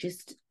was like,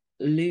 just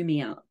loo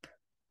me up.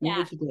 What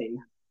would you do?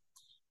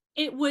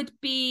 It would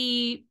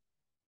be,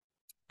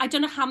 I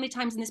don't know how many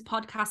times in this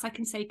podcast I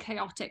can say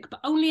chaotic,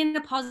 but only in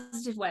a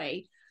positive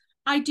way.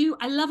 I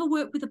love a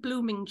work with a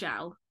blooming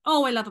gel.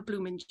 Oh, I love a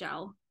blooming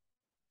gel.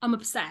 I'm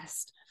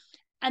obsessed.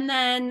 And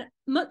then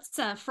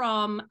Mutza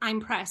from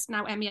I'm Pressed,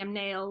 now MEM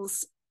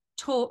Nails,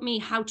 taught me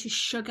how to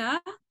sugar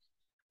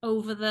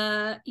over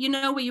the, you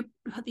know, where you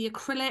put the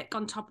acrylic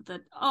on top of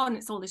and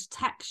it's all this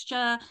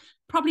texture.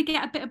 Probably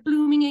get a bit of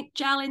blooming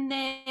gel in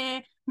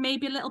there,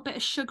 maybe a little bit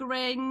of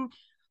sugaring,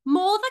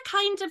 more the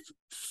kind of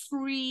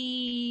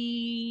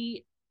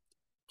free,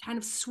 kind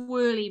of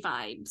swirly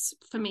vibes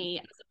for me,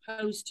 as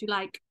opposed to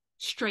like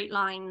straight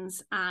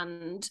lines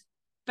and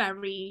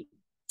very,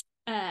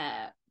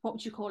 what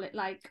would you call it?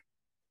 Like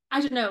I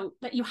don't know,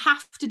 that you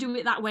have to do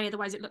it that way,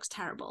 otherwise it looks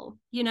terrible.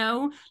 You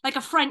know, like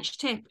a French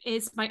tip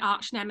is my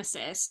arch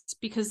nemesis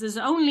because there's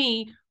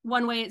only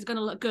one way it's going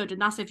to look good,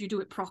 and that's if you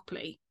do it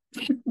properly.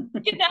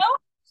 You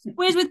know,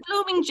 whereas with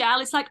blooming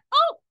gel, it's like,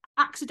 oh,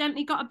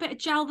 accidentally got a bit of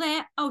gel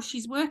there. Oh,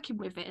 she's working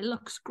with it. It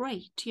looks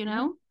great. You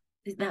know,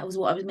 that was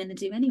what I was meant to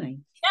do anyway.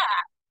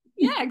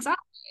 Yeah,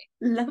 exactly.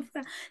 Love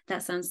that.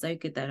 That sounds so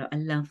good though. I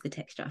love the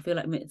texture. I feel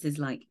like Mitz is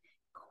like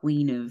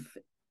queen of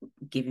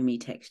giving me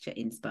texture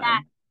inspo.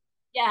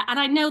 Yeah, and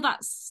I know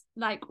that's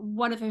like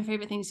one of her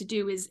favorite things to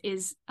do is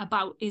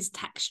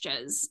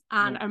textures.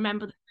 And I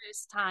remember the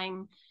first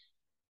time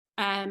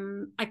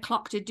I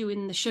clocked it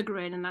doing the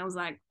sugaring, and I was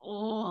like,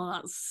 oh,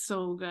 that's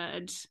so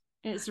good.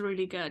 It's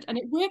really good, and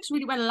it works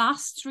really well,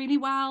 lasts really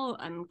well,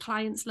 and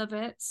clients love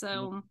it.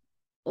 So,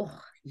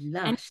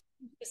 lush.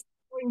 Just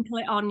sprinkle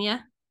it on you.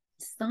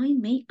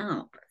 Sign me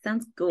up.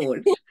 Sounds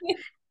good.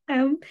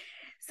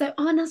 So that's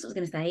what I was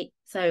going to say.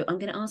 So I'm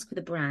going to ask for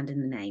the brand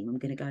and the name. I'm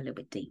going to go a little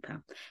bit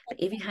deeper. But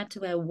if you had to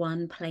wear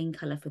one plain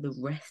color for the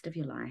rest of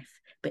your life,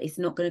 but it's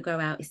not going to go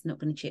out, it's not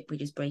going to chip, we're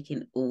just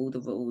breaking all the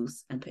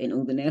rules and putting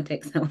all the nail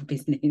techs out of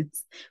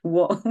business,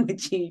 what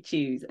would you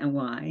choose and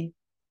why?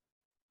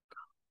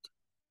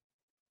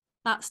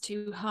 That's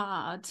too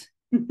hard.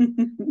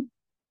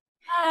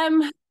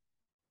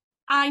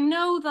 I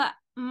know that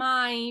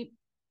my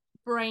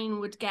brain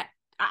would get,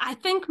 I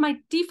think my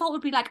default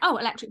would be like, oh,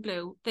 electric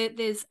blue.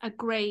 There's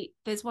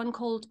one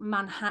called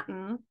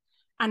Manhattan,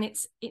 and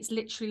it's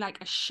literally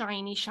like a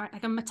shiny,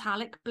 like a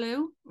metallic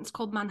blue. It's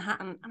called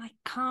Manhattan, and I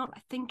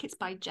think it's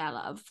by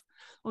Gelove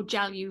or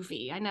Gel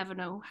UV. I never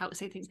know how to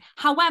say things.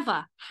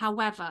 However,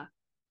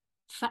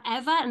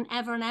 forever and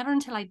ever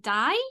until I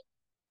die,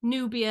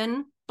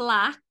 Nubian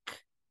black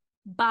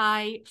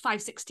by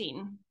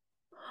 516.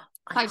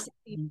 I so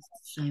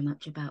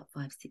much about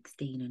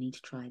 516. I need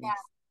to try this. Yeah.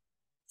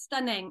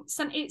 Stunning.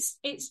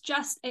 It's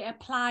just, it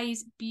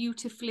applies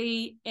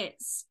beautifully.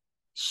 It's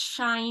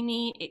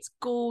shiny. It's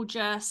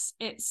gorgeous.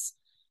 It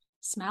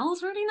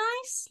smells really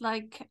nice.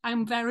 Like,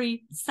 I'm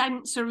very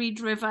sensory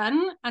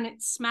driven, and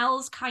it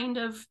smells kind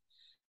of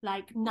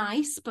like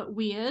nice but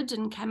weird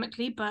and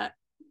chemically, but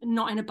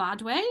not in a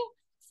bad way.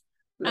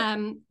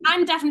 I'm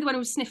definitely the one who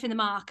was sniffing the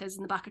markers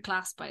in the back of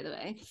class, by the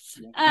way.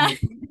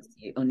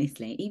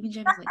 Honestly, even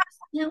Jem was like,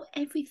 smell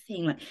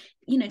everything, like,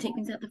 you know, take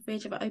things out the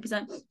fridge. If I open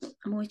like,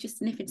 I'm always just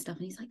sniffing stuff,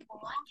 and he's like, why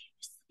do you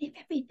just sniff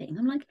everything?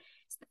 I'm like,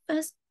 it's the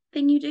first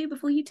thing you do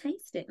before you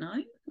taste it. No,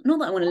 not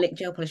that I want to lick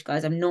gel polish,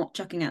 guys. I'm not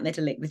chucking out there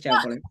to lick the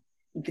gel polish.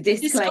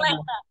 Disclaimer.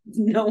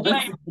 No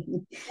one.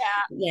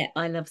 Yeah,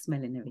 I love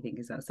smelling everything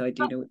as well, so I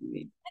do know what you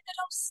mean. I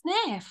don't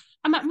sniff.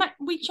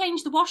 We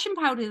changed the washing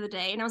powder the other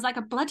day, and I was like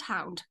a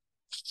bloodhound.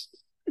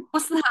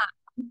 What's that?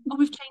 Oh,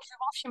 we've changed the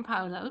washing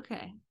powder.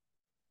 Okay.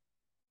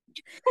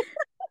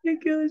 Oh my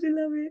gosh, I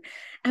love it.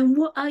 And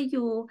what are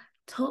your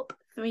top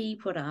 3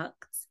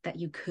 products that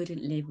you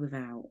couldn't live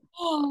without?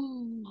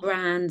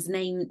 Brands,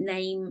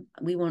 name.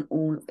 We want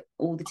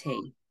all the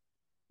tea.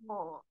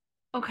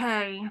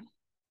 Okay.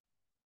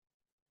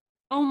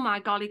 Oh my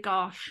golly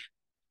gosh.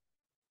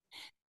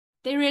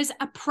 There is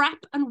a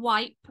prep and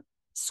wipe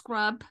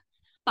scrub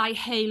by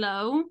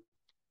Halo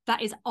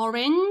that is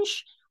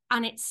orange,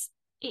 and it's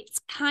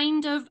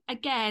kind of,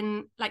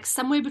 again, like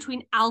somewhere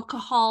between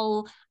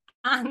alcohol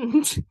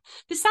and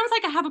this sounds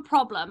like I have a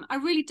problem. I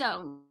really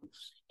don't.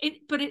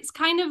 But it's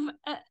kind of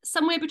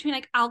somewhere between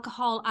like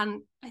alcohol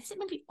and, is it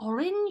maybe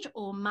orange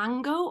or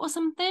mango or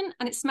something?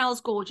 And it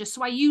smells gorgeous.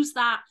 So I use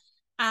that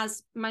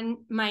as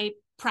my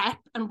prep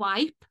and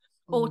wipe,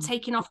 or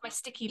taking off my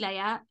sticky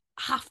layer.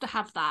 Have to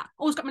have that.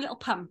 Always got my little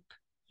pump.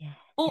 Yeah.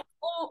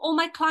 All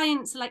my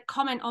clients like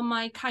comment on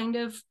my kind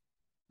of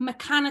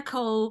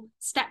mechanical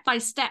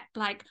step-by-step,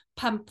 like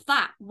pump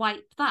that,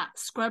 wipe that,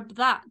 scrub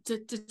that,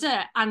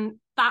 and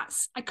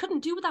that's, I couldn't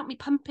do without me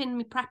pumping,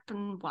 me prep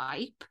and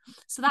wipe.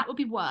 So that would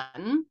be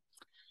one.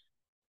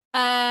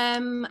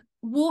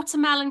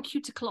 Watermelon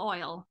cuticle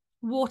oil,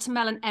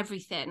 watermelon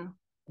everything.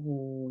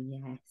 Oh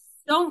yes.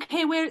 Don't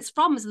care where it's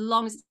from as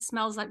long as it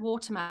smells like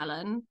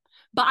watermelon.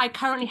 But I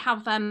currently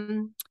have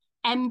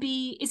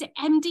MB, is it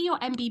MD or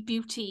MB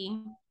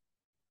Beauty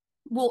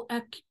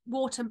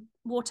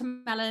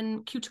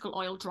watermelon cuticle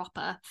oil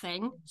dropper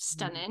thing.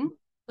 Stunning.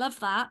 Love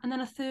that. And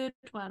then a third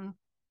one.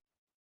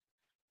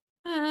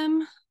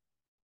 Oh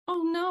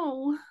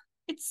no,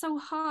 it's so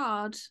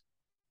hard.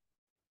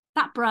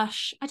 That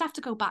brush, I'd have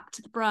to go back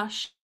to the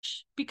brush,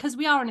 because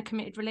we are in a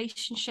committed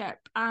relationship,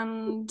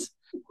 and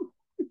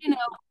you know,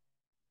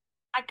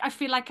 I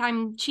feel like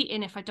I'm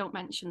cheating if I don't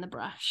mention the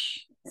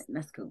brush.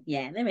 That's cool.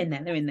 Yeah, they're in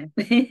there.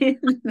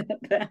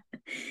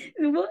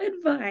 What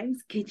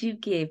advice could you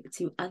give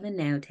to other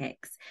nail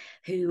techs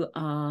who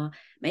are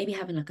maybe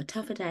having like a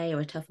tougher day or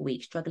a tougher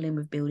week, struggling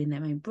with building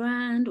their own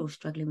brand, or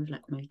struggling with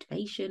like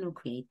motivation or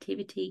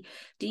creativity?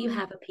 Do you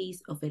have a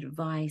piece of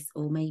advice,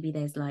 or maybe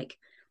there's like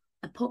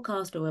a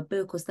podcast or a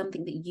book or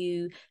something that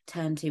you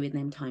turn to in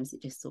them times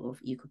that just sort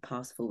of you could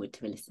pass forward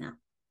to a listener?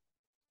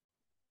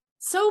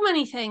 So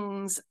many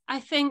things. I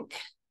think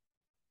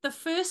the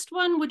first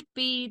one would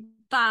be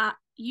that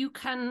you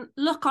can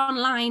look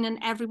online and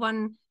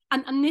everyone,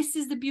 and this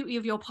is the beauty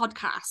of your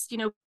podcast, you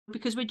know,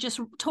 because we're just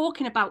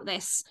talking about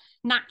this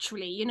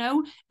naturally, you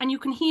know, and you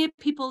can hear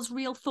people's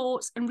real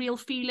thoughts and real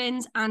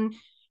feelings, and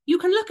you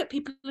can look at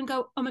people and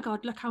go, oh my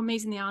God, look how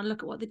amazing they are, and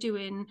look at what they're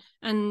doing,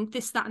 and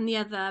this, that, and the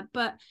other.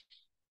 But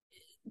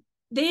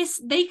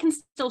they can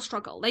still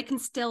struggle, they can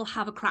still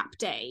have a crap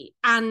day,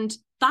 and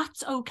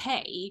that's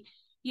okay.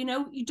 You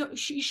know, you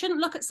shouldn't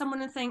look at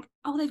someone and think,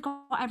 oh, they've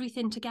got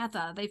everything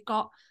together, they've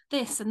got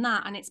this and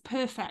that, and it's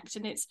perfect.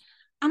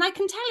 And I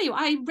can tell you,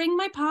 I ring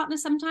my partner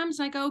sometimes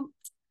and I go,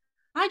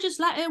 I just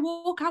let her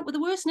walk out with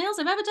the worst nails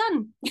I've ever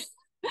done.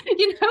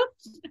 You know,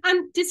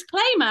 and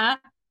disclaimer,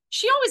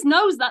 she always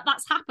knows that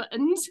that's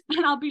happened,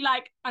 and I'll be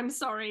like, I'm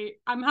sorry,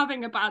 I'm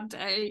having a bad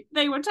day,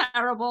 they were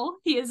terrible,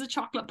 here's a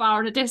chocolate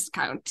bar at a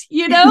discount,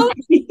 you know.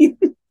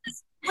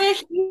 We're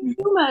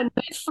human,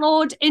 we're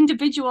flawed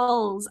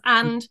individuals,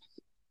 and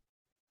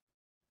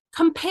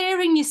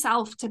comparing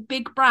yourself to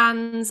big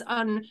brands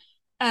and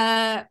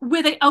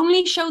where they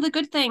only show the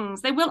good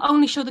things, they will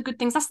only show the good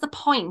things, that's the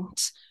point.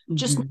 Mm-hmm.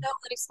 Just know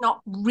that it's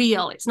not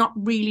real, it's not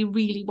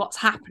really what's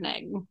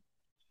happening.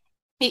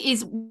 It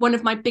is one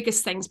of my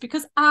biggest things,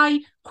 because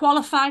I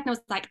qualified and I was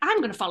like, I'm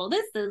going to follow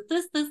this.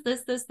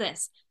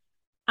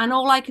 And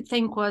all I could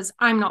think was,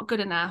 I'm not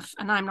good enough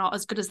and I'm not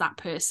as good as that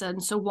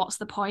person. So what's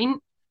the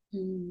point?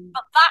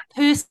 But that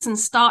person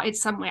started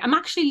somewhere. I'm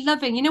actually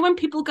loving, you know, when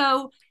people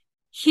go,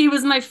 here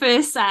was my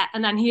first set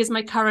and then here's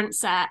my current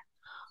set.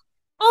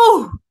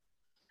 Oh,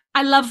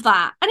 I love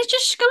that. And it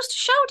just goes to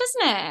show,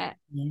 doesn't it?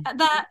 Yeah.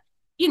 That,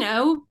 you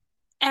know,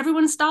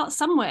 everyone starts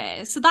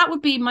somewhere. So that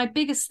would be my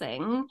biggest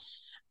thing.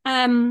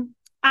 And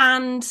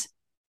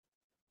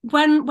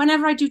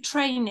whenever I do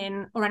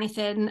training or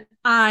anything,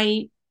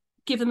 I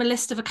give them a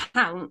list of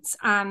accounts,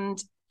 and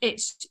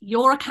it's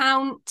your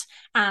account,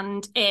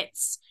 and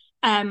it's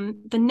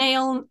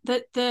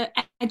the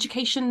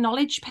education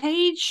knowledge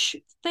page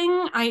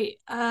thing.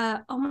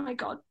 Oh my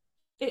God,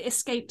 it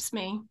escapes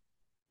me.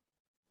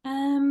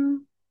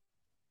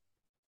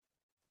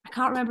 I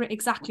can't remember it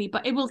exactly,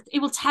 but it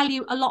will tell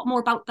you a lot more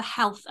about the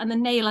health and the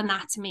nail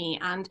anatomy.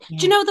 And yeah.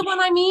 Do you know the one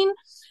I mean?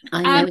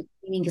 I know what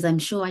you mean, because I'm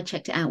sure I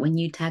checked it out when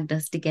you tagged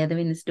us together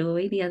in the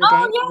story the other day.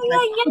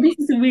 Oh, this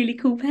is a really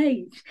cool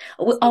page.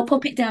 I'll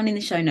pop it down in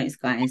the show notes,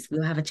 guys.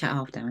 We'll have a chat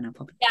after and I'll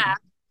pop it down.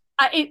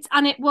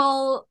 It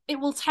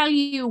will tell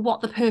you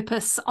what the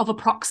purpose of a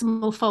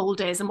proximal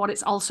fold is and what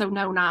it's also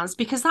known as,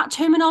 because that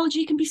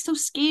terminology can be so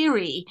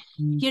scary.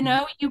 Mm-hmm. You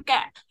know,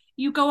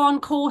 you go on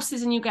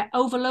courses and you get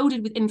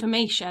overloaded with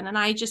information. And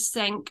I just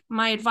think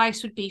my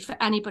advice would be for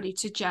anybody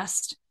to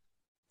just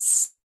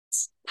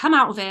come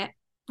out of it,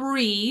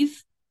 breathe,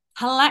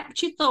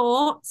 collect your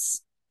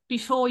thoughts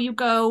before you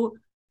go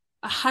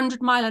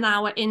 100 miles an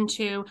hour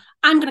into,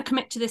 I'm going to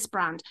commit to this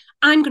brand,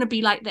 I'm going to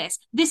be like this,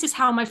 this is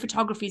how my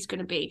photography is going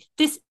to be.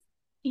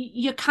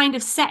 You're kind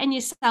of setting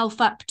yourself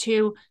up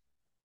to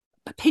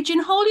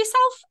pigeonhole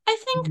yourself, I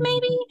think,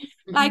 maybe.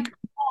 Mm-hmm. Like,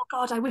 oh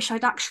God, I wish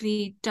I'd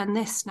actually done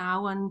this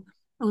now, and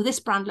oh, this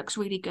brand looks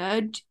really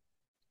good,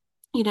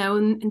 you know,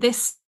 and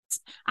this,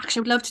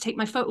 actually I would love to take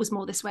my photos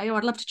more this way, or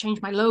I'd love to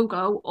change my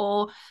logo,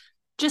 or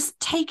just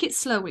take it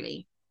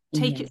slowly.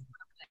 Take it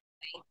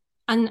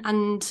slowly.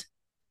 And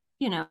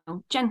you know,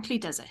 gently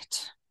does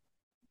it.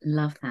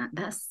 Love that.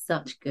 That's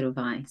such good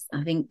advice.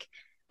 I think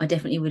I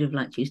definitely would have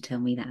liked you to tell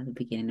me that at the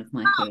beginning of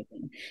my career.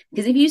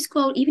 Because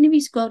even if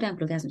you scroll down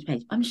Plurgasmic's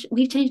page,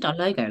 we've changed our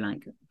logo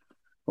like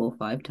 4 or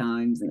 5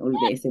 times and all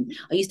of this. And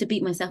I used to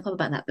beat myself up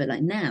about that. But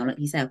like now, like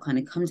you say, I've kind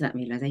of come to that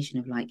realization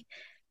of like,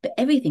 but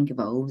everything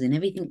evolves and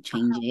everything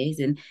changes,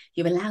 and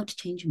you're allowed to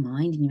change your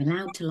mind, and you're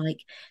allowed to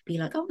like be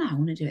like, oh no, I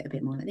want to do it a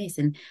bit more like this.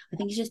 And I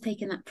think it's just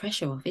taking that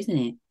pressure off, isn't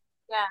it?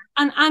 Yeah.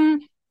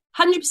 And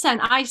 100%,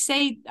 I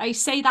say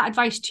that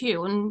advice to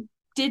you, and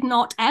did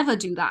not ever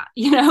do that.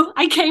 You know,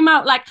 I came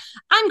out like,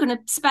 I'm going to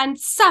spend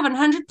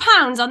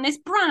 £700 on this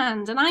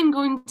brand, and I'm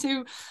going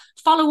to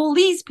follow all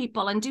these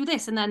people and do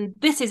this, and then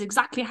this is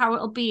exactly how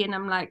it'll be. And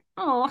I'm like,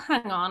 oh,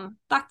 hang on,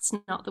 that's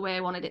not the way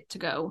I wanted it to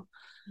go.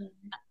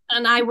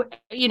 And I,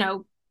 you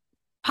know,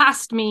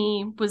 past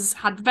me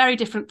had very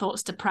different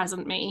thoughts to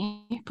present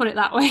me, put it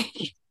that way.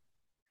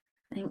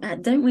 I think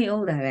that, don't we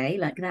all though, eh?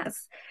 Like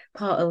that's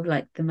part of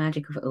like the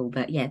magic of it all.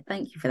 But yeah,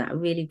 thank you for that. I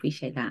really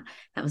appreciate that.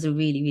 That was a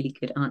really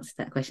good answer to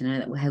that question. I know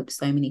that will help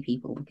so many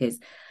people, because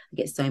I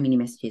get so many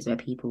messages where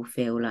people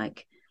feel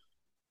like,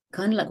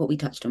 kind of like what we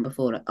touched on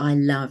before, like I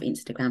love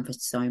Instagram for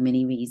so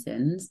many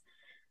reasons,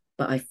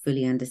 but I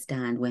fully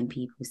understand when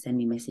people send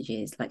me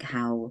messages like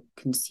how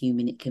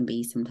consuming it can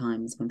be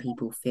sometimes, when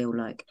people feel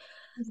like,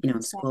 you know,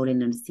 I'm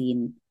scrolling and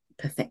seeing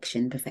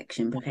perfection,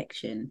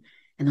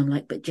 and I'm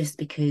like, but just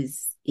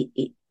because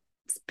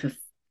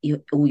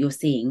all you're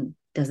seeing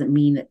doesn't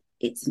mean that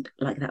it's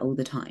like that all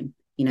the time.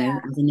 You know,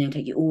 as a nail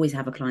tech, you always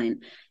have a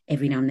client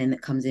every now and then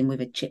that comes in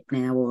with a chipped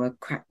nail or a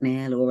cracked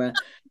nail or a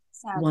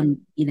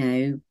one, you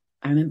know.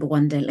 I remember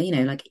one day, you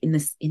know, like in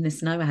the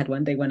snow, I had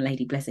one day, one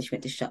lady, bless her, she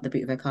went to shut the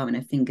boot of her car and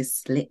her fingers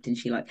slipped and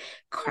she like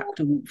cracked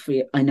all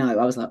through it. I know,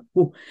 I was like,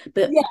 oh,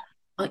 but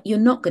you're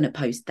not going to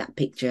post that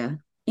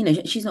picture you know,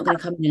 she's not going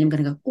to come in and I'm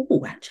going to go,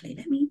 oh, actually,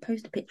 let me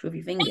post a picture of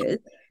your fingers,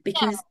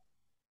 because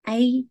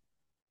A,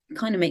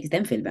 kind of makes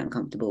them feel a bit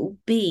uncomfortable.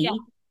 Yeah, B,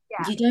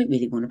 yeah, you don't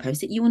really want to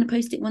post it. You want to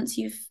post it once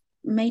you've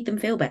made them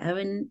feel better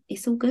and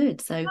it's all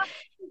good. So,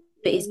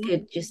 but it's yeah.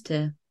 good just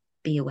to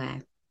be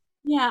aware.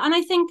 Yeah, and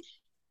I think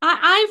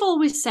I've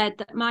always said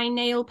that my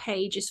nail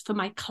page is for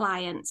my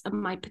clients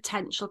and my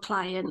potential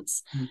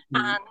clients, Mm-hmm.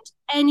 and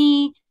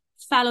any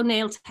fellow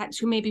nail techs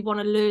who maybe want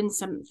to learn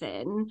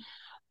something.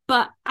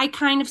 But I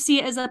kind of see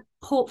it as a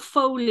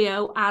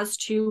portfolio as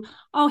to,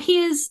 oh,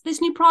 here's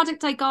this new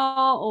product I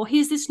got, or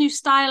here's this new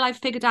style I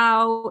figured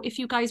out. If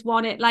you guys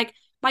want it, like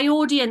my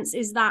audience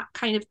is that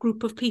kind of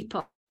group of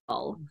people.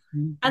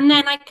 Mm-hmm. And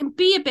then I can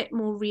be a bit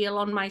more real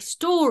on my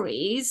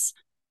stories,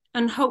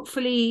 and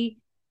hopefully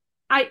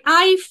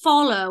I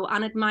follow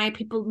and admire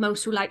people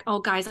most who like, oh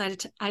guys, I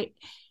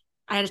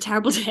had a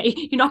terrible day.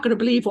 You're not going to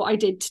believe what I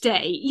did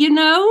today. You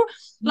know,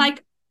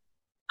 like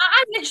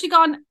I've literally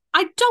gone,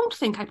 I don't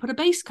think I put a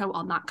base coat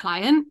on that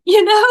client.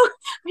 You know,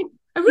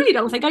 I really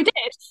don't think I did.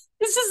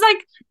 It's just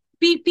like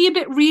be a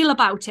bit real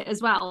about it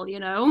as well. You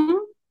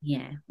know.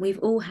 Yeah, we've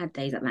all had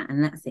days like that,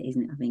 and that's it,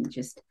 isn't it? I think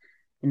just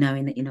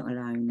knowing that you're not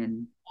alone,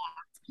 and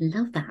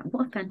love that.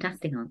 What a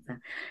fantastic answer.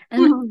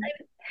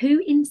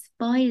 Who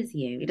inspires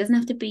you? It doesn't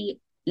have to be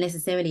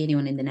necessarily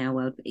anyone in the nail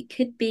world, but it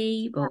could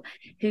be. But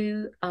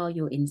who are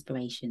your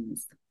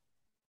inspirations?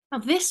 Now,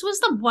 this was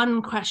the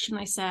one question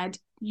I said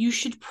you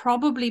should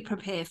probably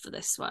prepare for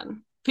this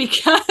one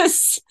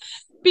because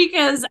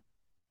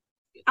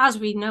as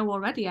we know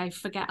already, I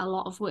forget a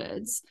lot of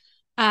words.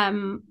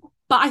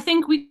 But I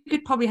think we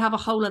could probably have a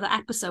whole other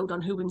episode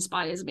on who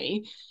inspires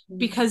me,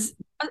 because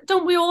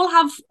don't we all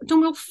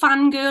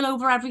fangirl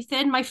over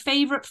everything? My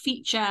favorite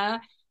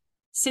feature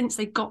since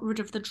they got rid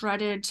of the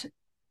dreaded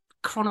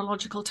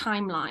chronological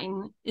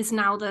timeline is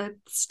now the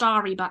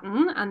starry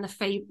button and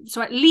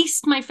so at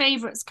least my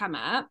favorites come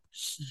up.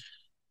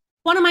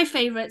 One of my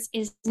favorites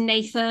is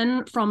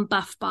Nathan from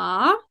Buff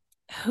Bar,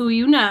 who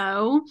you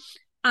know,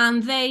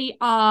 and they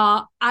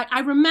are I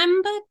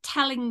remember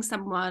telling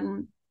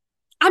someone,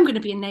 I'm going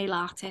to be a nail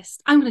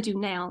artist, I'm going to do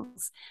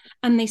nails,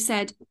 and they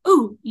said,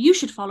 oh, you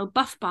should follow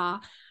Buff Bar.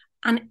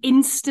 And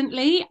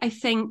instantly I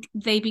think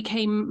they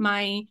became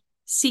my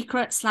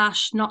secret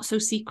 / not so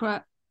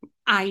secret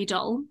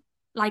idol,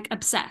 like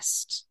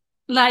obsessed,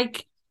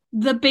 like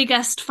the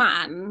biggest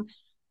fan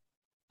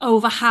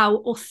over how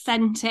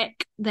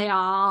authentic they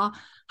are,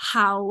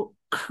 how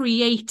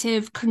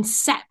creative,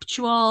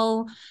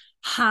 conceptual,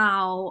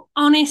 how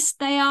honest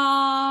they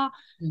are,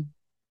 Mm.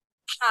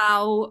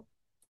 how,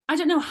 I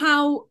don't know,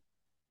 how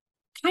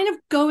kind of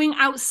going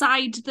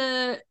outside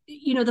the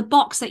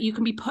box that you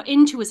can be put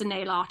into as a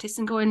nail artist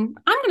and going,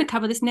 I'm going to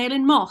cover this nail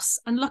in moss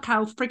and look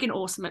how friggin'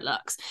 awesome it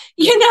looks.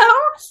 Yeah.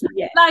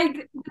 Yeah.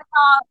 Like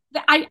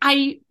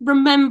I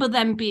remember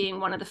them being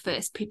one of the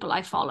first people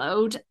I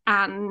followed,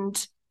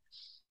 and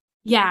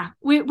yeah,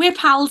 we're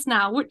pals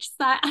now, which is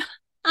that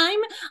I'm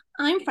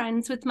I'm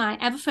friends with my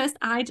ever first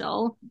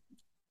idol.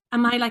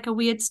 Am I like a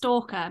weird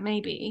stalker?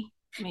 Maybe.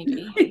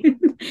 Not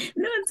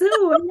at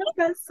all. I love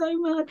that so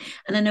much.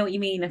 And I know what you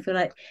mean. I feel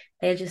like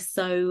they're just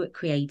so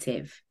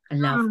creative. I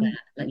love that.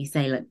 Like you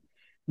say, like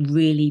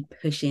really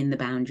pushing the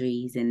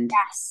boundaries and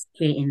Yes.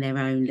 creating their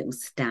own little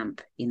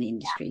stamp in the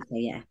industry. So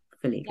yeah,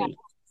 fully Yeah. agree.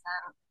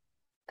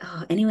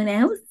 Oh, anyone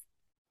else?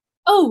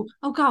 Oh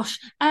gosh.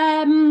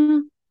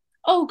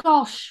 Oh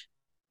gosh.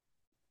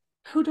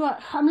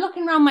 I'm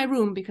looking around my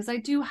room because I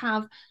do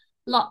have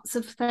lots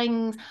of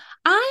things.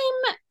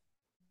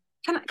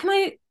 Can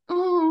I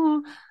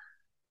oh,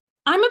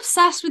 I'm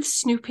obsessed with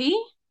Snoopy.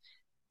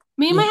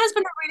 Me and my Yeah.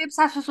 husband are really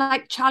obsessed with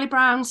like Charlie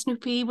Brown,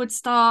 Snoopy,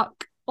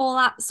 Woodstock, all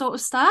that sort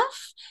of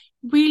stuff.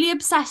 Really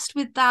obsessed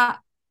with that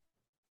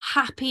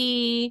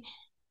happy,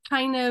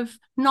 kind of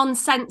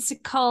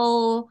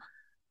nonsensical,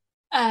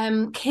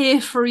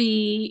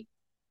 carefree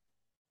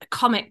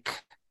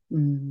comic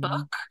Mm.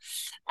 book.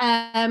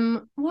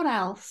 What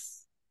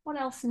else? What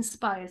else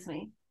inspires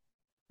me?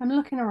 I'm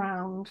looking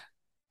around.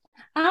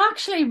 I'm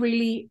actually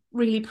really,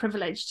 really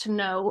privileged to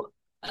know,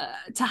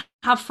 to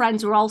have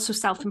friends who are also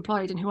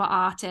self-employed and who are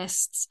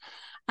artists.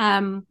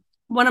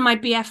 One of my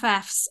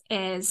BFFs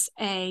is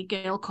a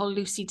girl called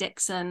Lucy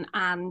Dixon,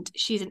 and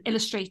she's an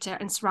illustrator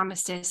and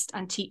ceramicist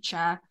and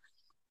teacher.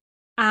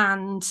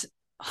 And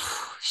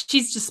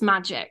she's just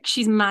magic.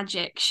 She's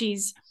magic.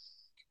 She's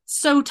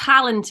so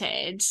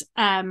talented.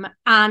 And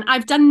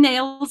I've done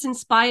nails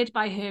inspired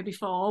by her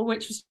before,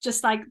 which was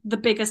just like the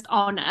biggest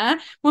honor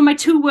when my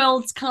two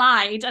worlds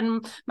collide.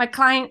 And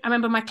I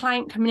remember my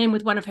client coming in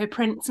with one of her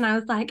prints, and I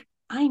was like,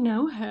 I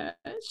know her.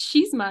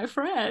 She's my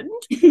friend.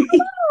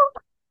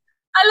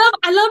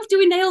 I love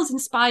doing nails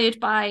inspired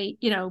by,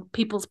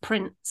 people's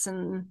prints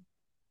and,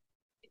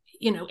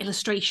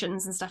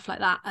 illustrations and stuff like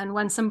that. And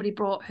when somebody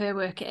brought her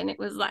work in, it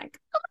was like,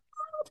 oh my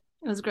God,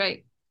 it was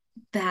great.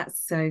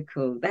 That's so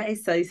cool. That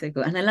is so, so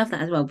cool. And I love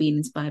that as well, being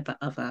inspired by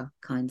other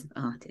kinds of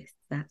artists.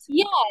 That's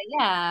Yeah,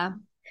 yeah.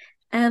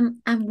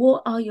 and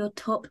what are your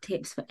top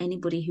tips for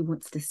anybody who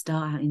wants to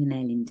start out in the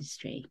nail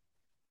industry?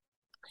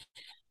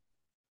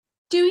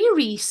 do your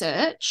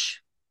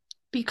research,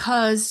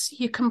 because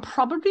you can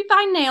probably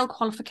buy nail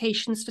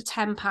qualifications for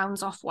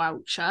 £10 off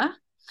voucher.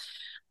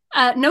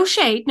 No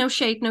shade, no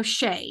shade, no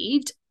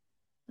shade.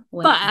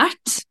 Well,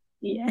 But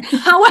yeah.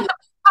 however,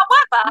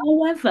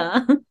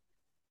 However,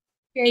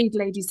 shade,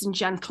 ladies and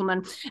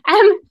gentlemen,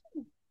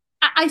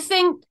 I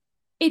think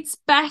it's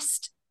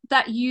best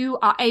that you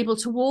are able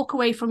to walk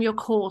away from your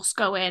course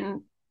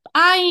going,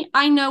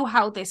 I know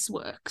how this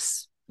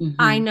works.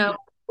 I know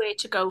where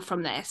to go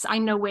from this. I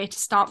know where to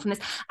start from this.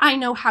 I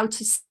know how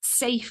to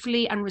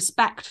safely and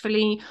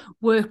respectfully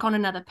work on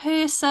another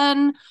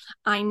person.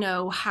 I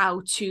know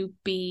how to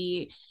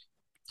be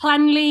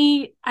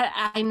cleanly.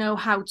 I know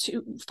how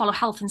to follow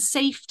health and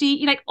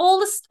safety, like all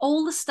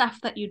the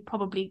stuff that you'd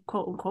probably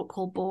quote unquote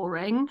call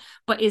boring,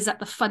 but is at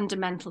the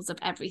fundamentals of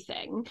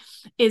everything.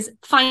 Is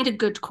find a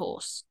good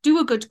course, do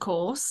a good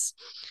course,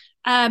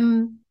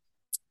 and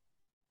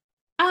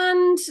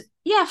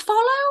yeah,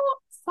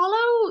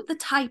 follow the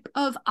type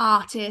of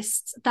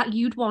artists that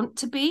you'd want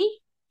to be.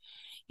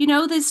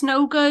 There's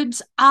no good.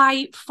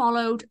 I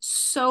followed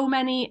so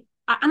many,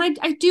 and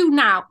I do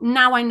now.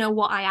 Now I know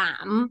what I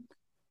am.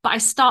 But I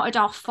started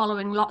off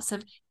following lots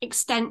of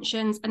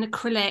extensions and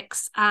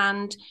acrylics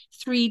and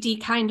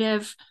 3D kind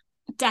of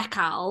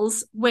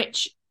decals,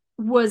 which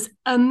was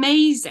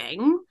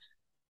amazing,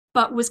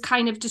 but was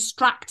kind of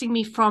distracting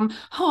me from,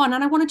 and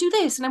I want to do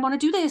this, and I want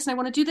to do this, and I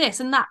want to do this.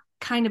 And that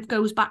kind of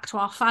goes back to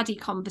our faddy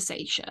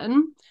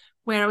conversation,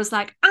 where I was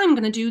like, I'm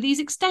going to do these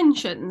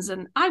extensions.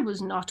 And I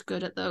was not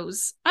good at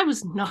those.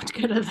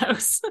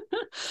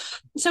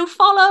 So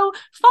follow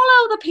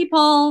the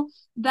people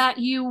that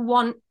you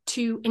want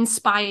to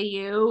inspire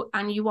you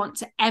and you want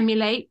to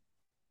emulate,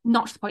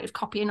 not to the point of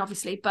copying,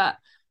 obviously, but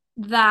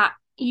that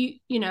you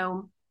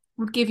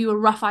would give you a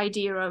rough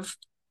idea of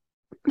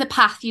the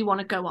path you want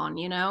to go on.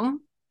 Yes.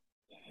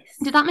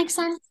 Did that make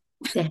sense?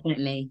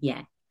 Definitely,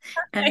 yeah.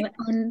 Okay.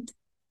 And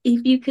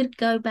if you could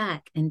go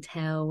back and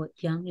tell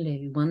young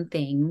Lou one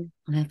thing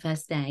on her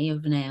first day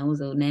of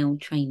nails or nail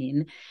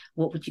training,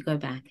 what would you go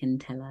back and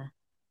tell her?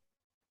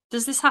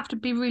 Does this have to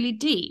be really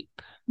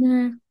deep?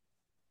 Nah.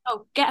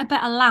 Oh, get a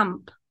better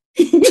lamp.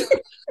 I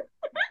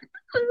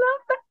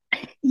love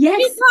that.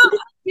 Yes.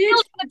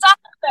 The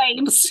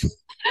babes.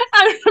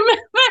 I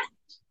remember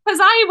because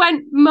I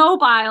went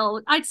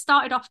mobile. I'd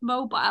started off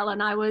mobile, and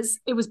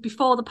it was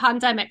before the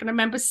pandemic, and I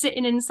remember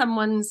sitting in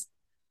someone's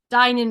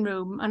dining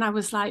room, and I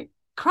was like,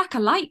 "Crack a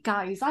light,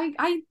 guys! I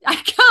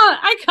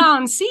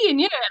can't see in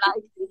here."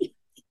 Like,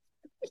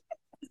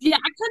 yeah,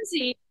 I couldn't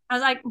see. I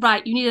was like,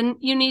 right,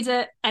 you need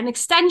an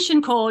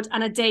extension cord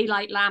and a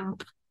daylight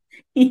lamp,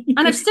 and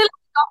I've still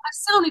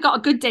only got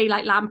a good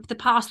daylight lamp the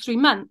past 3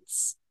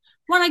 months.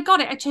 When I got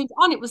it, I changed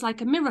it on. It was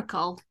like a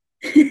miracle.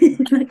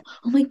 Like,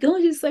 oh my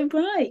gosh, it's so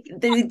bright.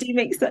 They do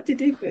make such a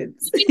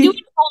difference. I've been doing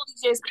it all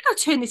these years. I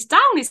gotta turn this down.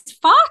 It's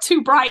far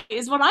too bright,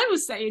 is what I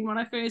was saying when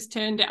I first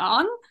turned it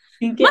on.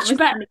 Much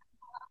better.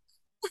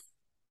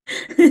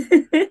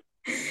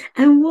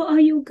 And what are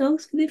your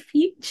goals for the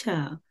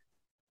future?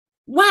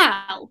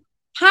 Well,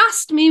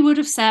 past me would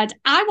have said,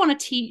 I want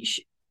to teach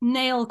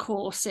nail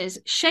courses.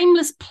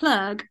 Shameless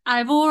plug.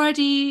 I've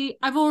already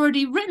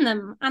written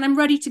them and I'm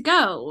ready to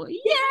go.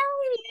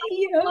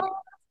 Yay!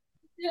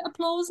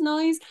 Applause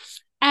noise.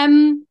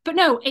 But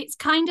no, it's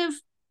kind of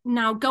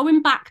now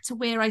going back to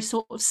where I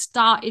sort of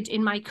started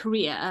in my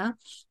career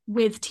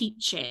with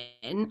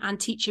teaching and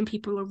teaching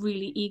people who are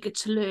really eager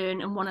to learn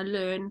and want to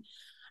learn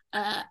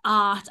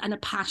art and a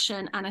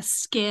passion and a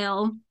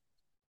skill.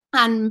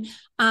 And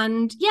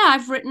yeah,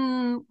 I've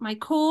written my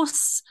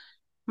course,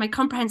 my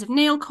comprehensive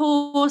nail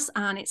course,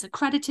 and it's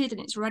accredited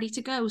and it's ready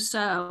to go.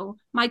 So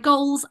my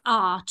goals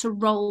are to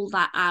roll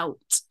that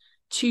out,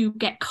 to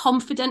get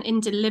confident in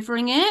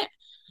delivering it,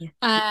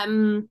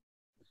 and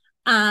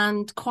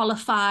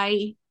qualify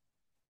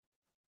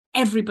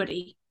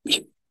everybody.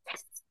 Yes,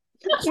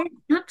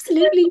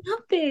 absolutely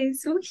love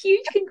this. Well,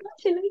 huge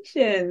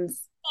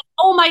congratulations.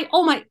 Oh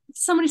my,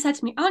 somebody said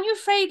to me, aren't you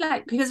afraid,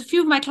 like, because a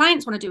few of my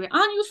clients want to do it,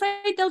 aren't you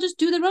afraid they'll just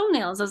do their own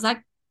nails? I was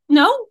like,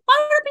 no, why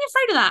would I be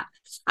afraid of that?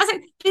 I was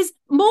like, there's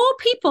more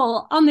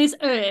people on this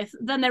earth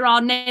than there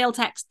are nail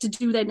techs to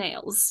do their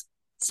nails.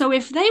 So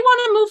if they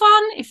want to move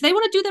on, if they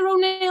want to do their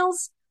own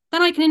nails,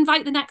 then I can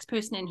invite the next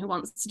person in who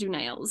wants to do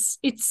nails.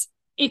 It's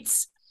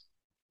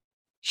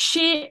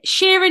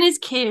sharing is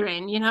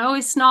caring,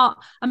 it's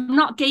not, I'm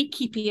not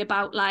gatekeepy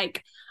about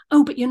like,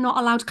 oh, but you're not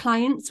allowed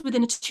clients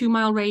within a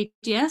 2-mile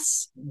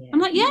radius. Yeah. I'm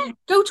like, yeah,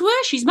 go to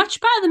her. She's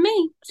much better than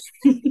me.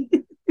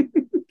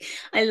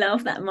 I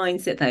love that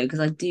mindset though,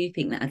 because I do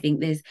think that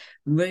there's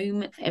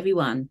room for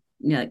everyone,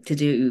 to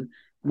do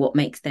what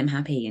makes them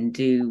happy and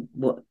do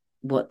what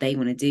they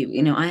want to do.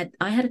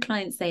 I had a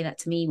client say that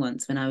to me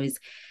once when I was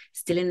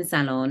still in the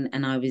salon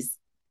and I was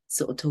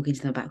sort of talking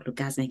to them about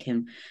Orgasmic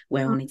and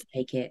where I wanted to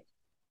take it.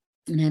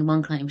 And then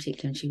one client in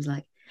particular, and she was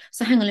like,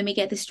 so hang on, let me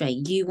get this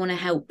straight. You want to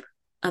help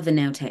other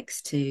nail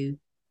techs to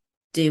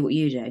do what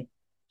you do?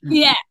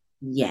 Yeah. Like,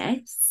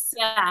 yes.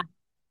 Yeah.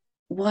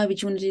 Why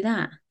would you want to do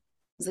that? I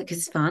was like, because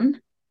it's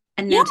fun.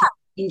 And nail techs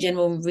in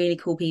general are really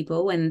cool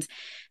people. And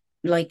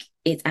like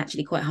it's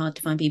actually quite hard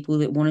to find people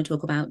that want to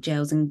talk about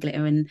gels and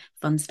glitter and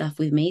fun stuff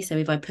with me. So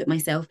if I put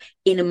myself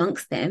in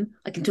amongst them,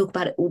 I can talk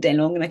about it all day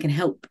long, and I can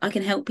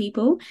help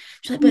people.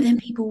 She's like, but then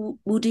people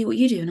will do what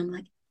you do. And I'm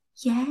like,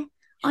 yeah,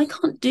 I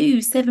can't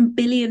do 7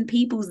 billion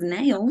people's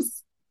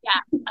nails. Yeah,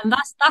 and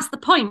that's the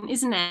point,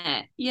 isn't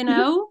it? You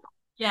know?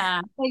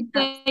 Yeah.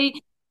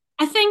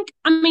 I think,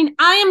 I mean,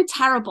 I am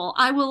terrible.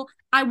 I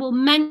will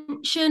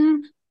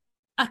mention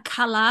a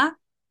color.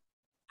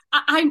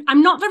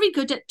 I'm not very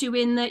good at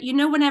doing the,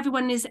 when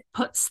everyone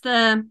puts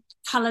the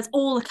colors,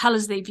 all the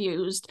colors they've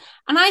used.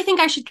 And I think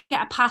I should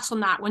get a pass on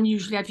that when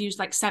usually I've used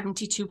like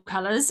 72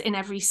 colors in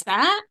every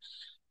set.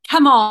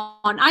 Come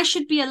on, I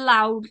should be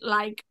allowed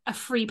like a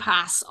free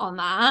pass on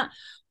that.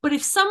 But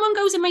if someone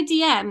goes in my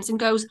DMs and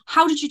goes,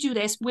 how did you do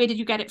this? Where did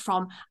you get it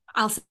from?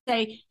 I'll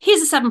say,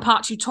 here's a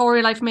 7-part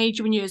tutorial I've made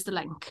you, and here's the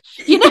link.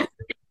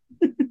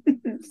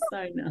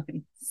 So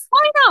nice.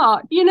 Why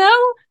not?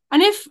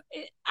 And if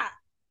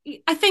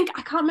I think,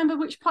 I can't remember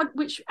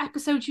which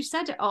episode you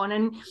said it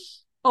on,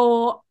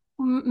 or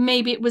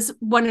maybe it was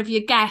one of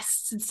your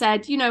guests had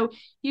said, you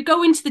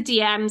go into the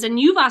DMs and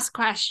you've asked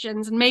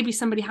questions and maybe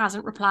somebody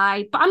hasn't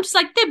replied, but I'm just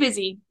like, they're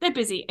busy,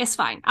 it's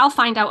fine, I'll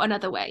find out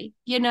another way.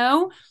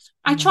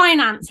 I try and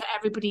answer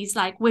everybody's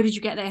like, where did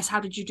you get this, how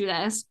did you do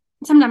this?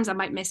 Sometimes I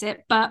might miss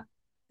it, but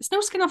it's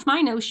no skin off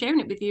my nose sharing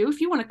it with you.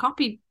 If you want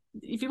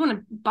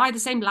to buy the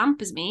same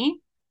lamp as me,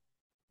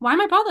 why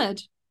am I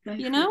bothered?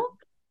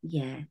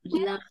 Yeah,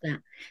 love that.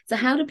 So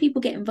how do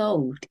people get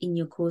involved in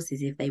your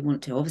courses if they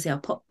want to? Obviously, I'll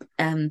pop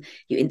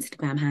your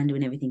Instagram handle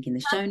and everything in the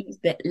show notes,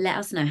 but let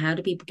us know, how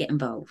do people get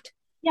involved?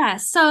 Yeah,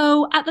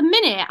 so at the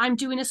minute, I'm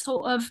doing a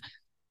sort of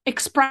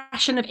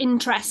expression of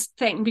interest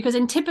thing, because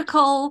in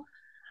typical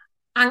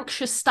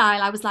anxious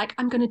style, I was like,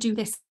 I'm going to do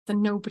this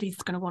and nobody's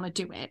going to want to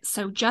do it.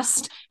 So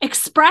just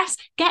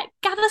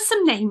gather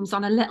some names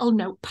on a little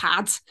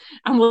notepad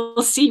and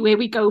we'll see where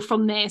we go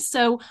from there.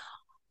 So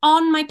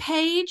on my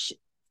page,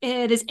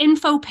 there's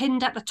info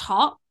pinned at the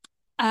top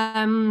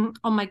on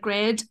my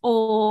grid,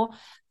 or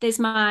there's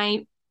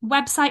my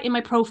website in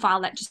my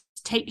profile that just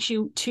takes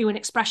you to an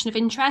expression of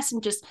interest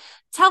and just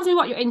tells me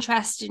what you're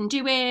interested in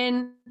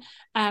doing,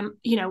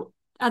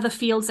 other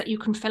fields that you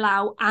can fill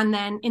out. And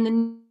then in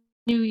the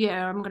new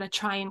year, I'm going to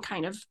try and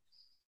kind of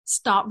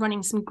start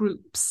running some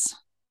groups.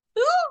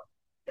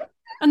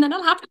 And then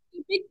I'll have to be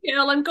a big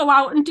girl and go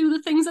out and do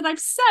the things that I've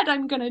said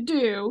I'm going to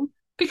do,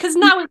 because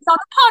now it's on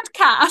a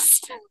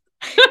podcast.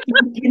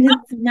 You're gonna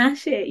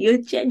smash it. You're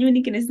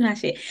genuinely gonna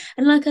smash it.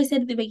 And like I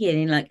said at the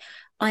beginning, like,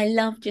 I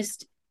love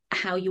just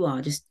how you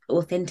are, just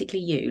authentically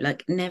you,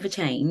 like, never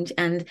change.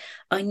 And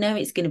I know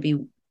it's going to be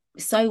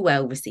so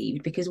well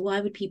received, because why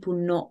would people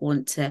not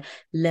want to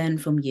learn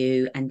from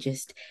you and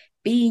just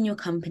be in your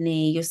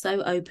company? You're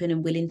so open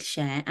and willing to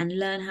share and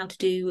learn how to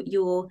do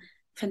your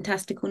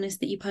fantasticalness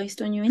that you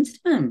post on your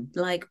Instagram.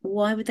 Like,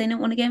 why would they not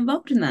want to get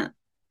involved in that?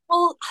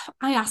 Well,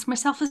 I ask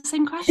myself the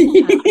same question.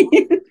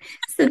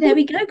 So there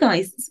we go,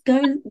 guys. Go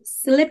and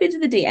slip into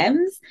the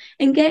DMs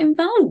and get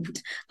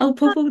involved. I'll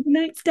pop all the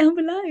notes down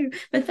below.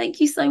 But thank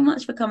you so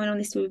much for coming on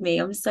this with me.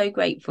 I'm so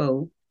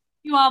grateful.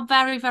 You are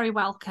very, very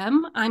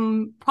welcome.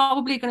 I'm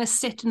probably going to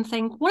sit and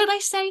think, what did I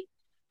say?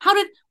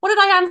 What did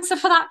I answer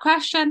for that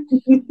question?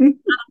 And I'll probably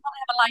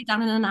have a lie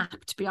down in a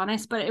nap, to be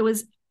honest. But it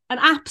was an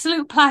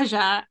absolute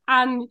pleasure.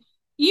 And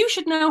you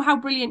should know how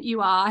brilliant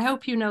you are. I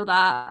hope you know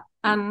that.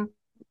 And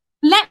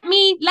let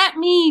me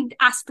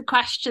ask the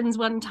questions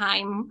one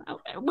time.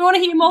 We want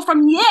to hear more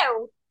from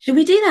you. Should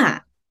we do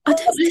that?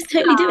 Let's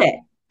totally do it.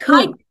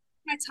 Cool.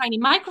 A tiny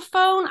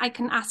microphone. I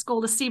can ask all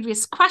the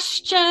serious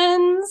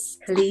questions.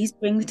 Please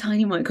bring the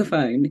tiny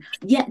microphone.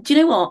 Yeah, do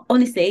you know what?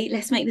 Honestly,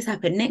 let's make this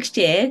happen next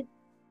year.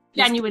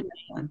 Genuinely.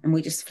 And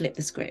we just flip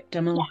the script.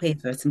 I'm all here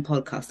for some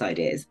podcast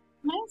ideas.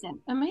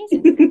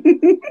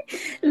 Amazing.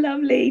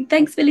 Lovely.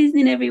 Thanks for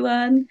listening,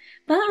 everyone.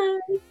 Bye.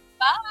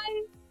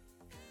 Bye.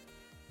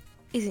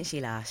 Isn't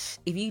she lush?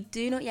 If you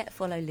do not yet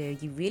follow Lou,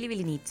 you really,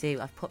 really need to.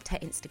 I've popped her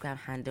Instagram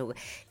handle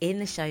in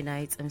the show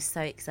notes. I'm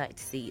so excited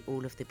to see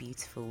all of the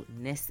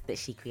beautifulness that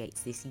she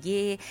creates this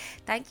year.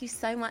 Thank you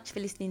so much for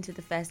listening to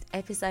the first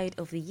episode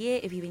of the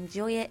year. If you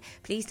enjoy it,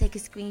 please take a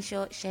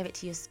screenshot, share it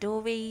to your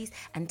stories,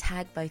 and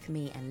tag both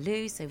me and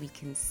Lou so we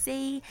can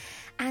see.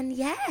 And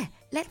yeah,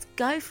 let's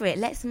go for it.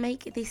 Let's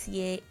make this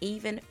year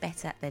even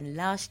better than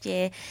last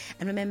year.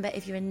 And remember,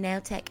 if you're in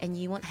nail tech and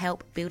you want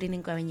help building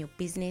and growing your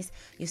business,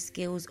 your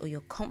skills, or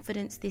your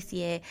confidence this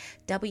year,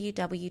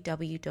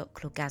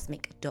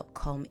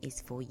 www.clawgasmic.com is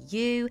for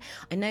you.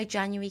 I know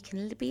January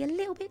can be a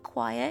little bit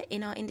quiet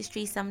in our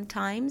industry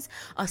sometimes,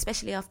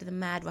 especially after the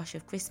mad rush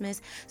of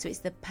Christmas. So it's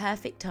the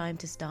perfect time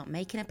to start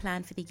making a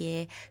plan for the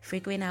year,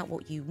 figuring out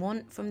what you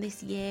want from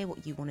this year,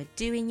 what you want to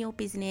do in your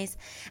business,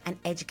 and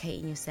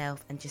educating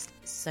yourself and just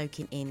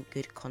soaking in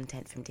good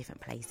content from different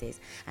places.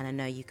 And I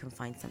know you can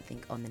find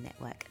something on the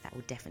network that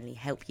will definitely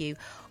help you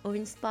or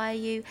inspire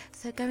you.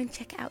 So go and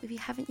check it out if you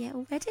haven't yet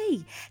already.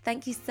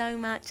 Thank you so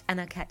much,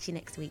 and I'll catch you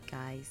next week,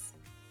 guys.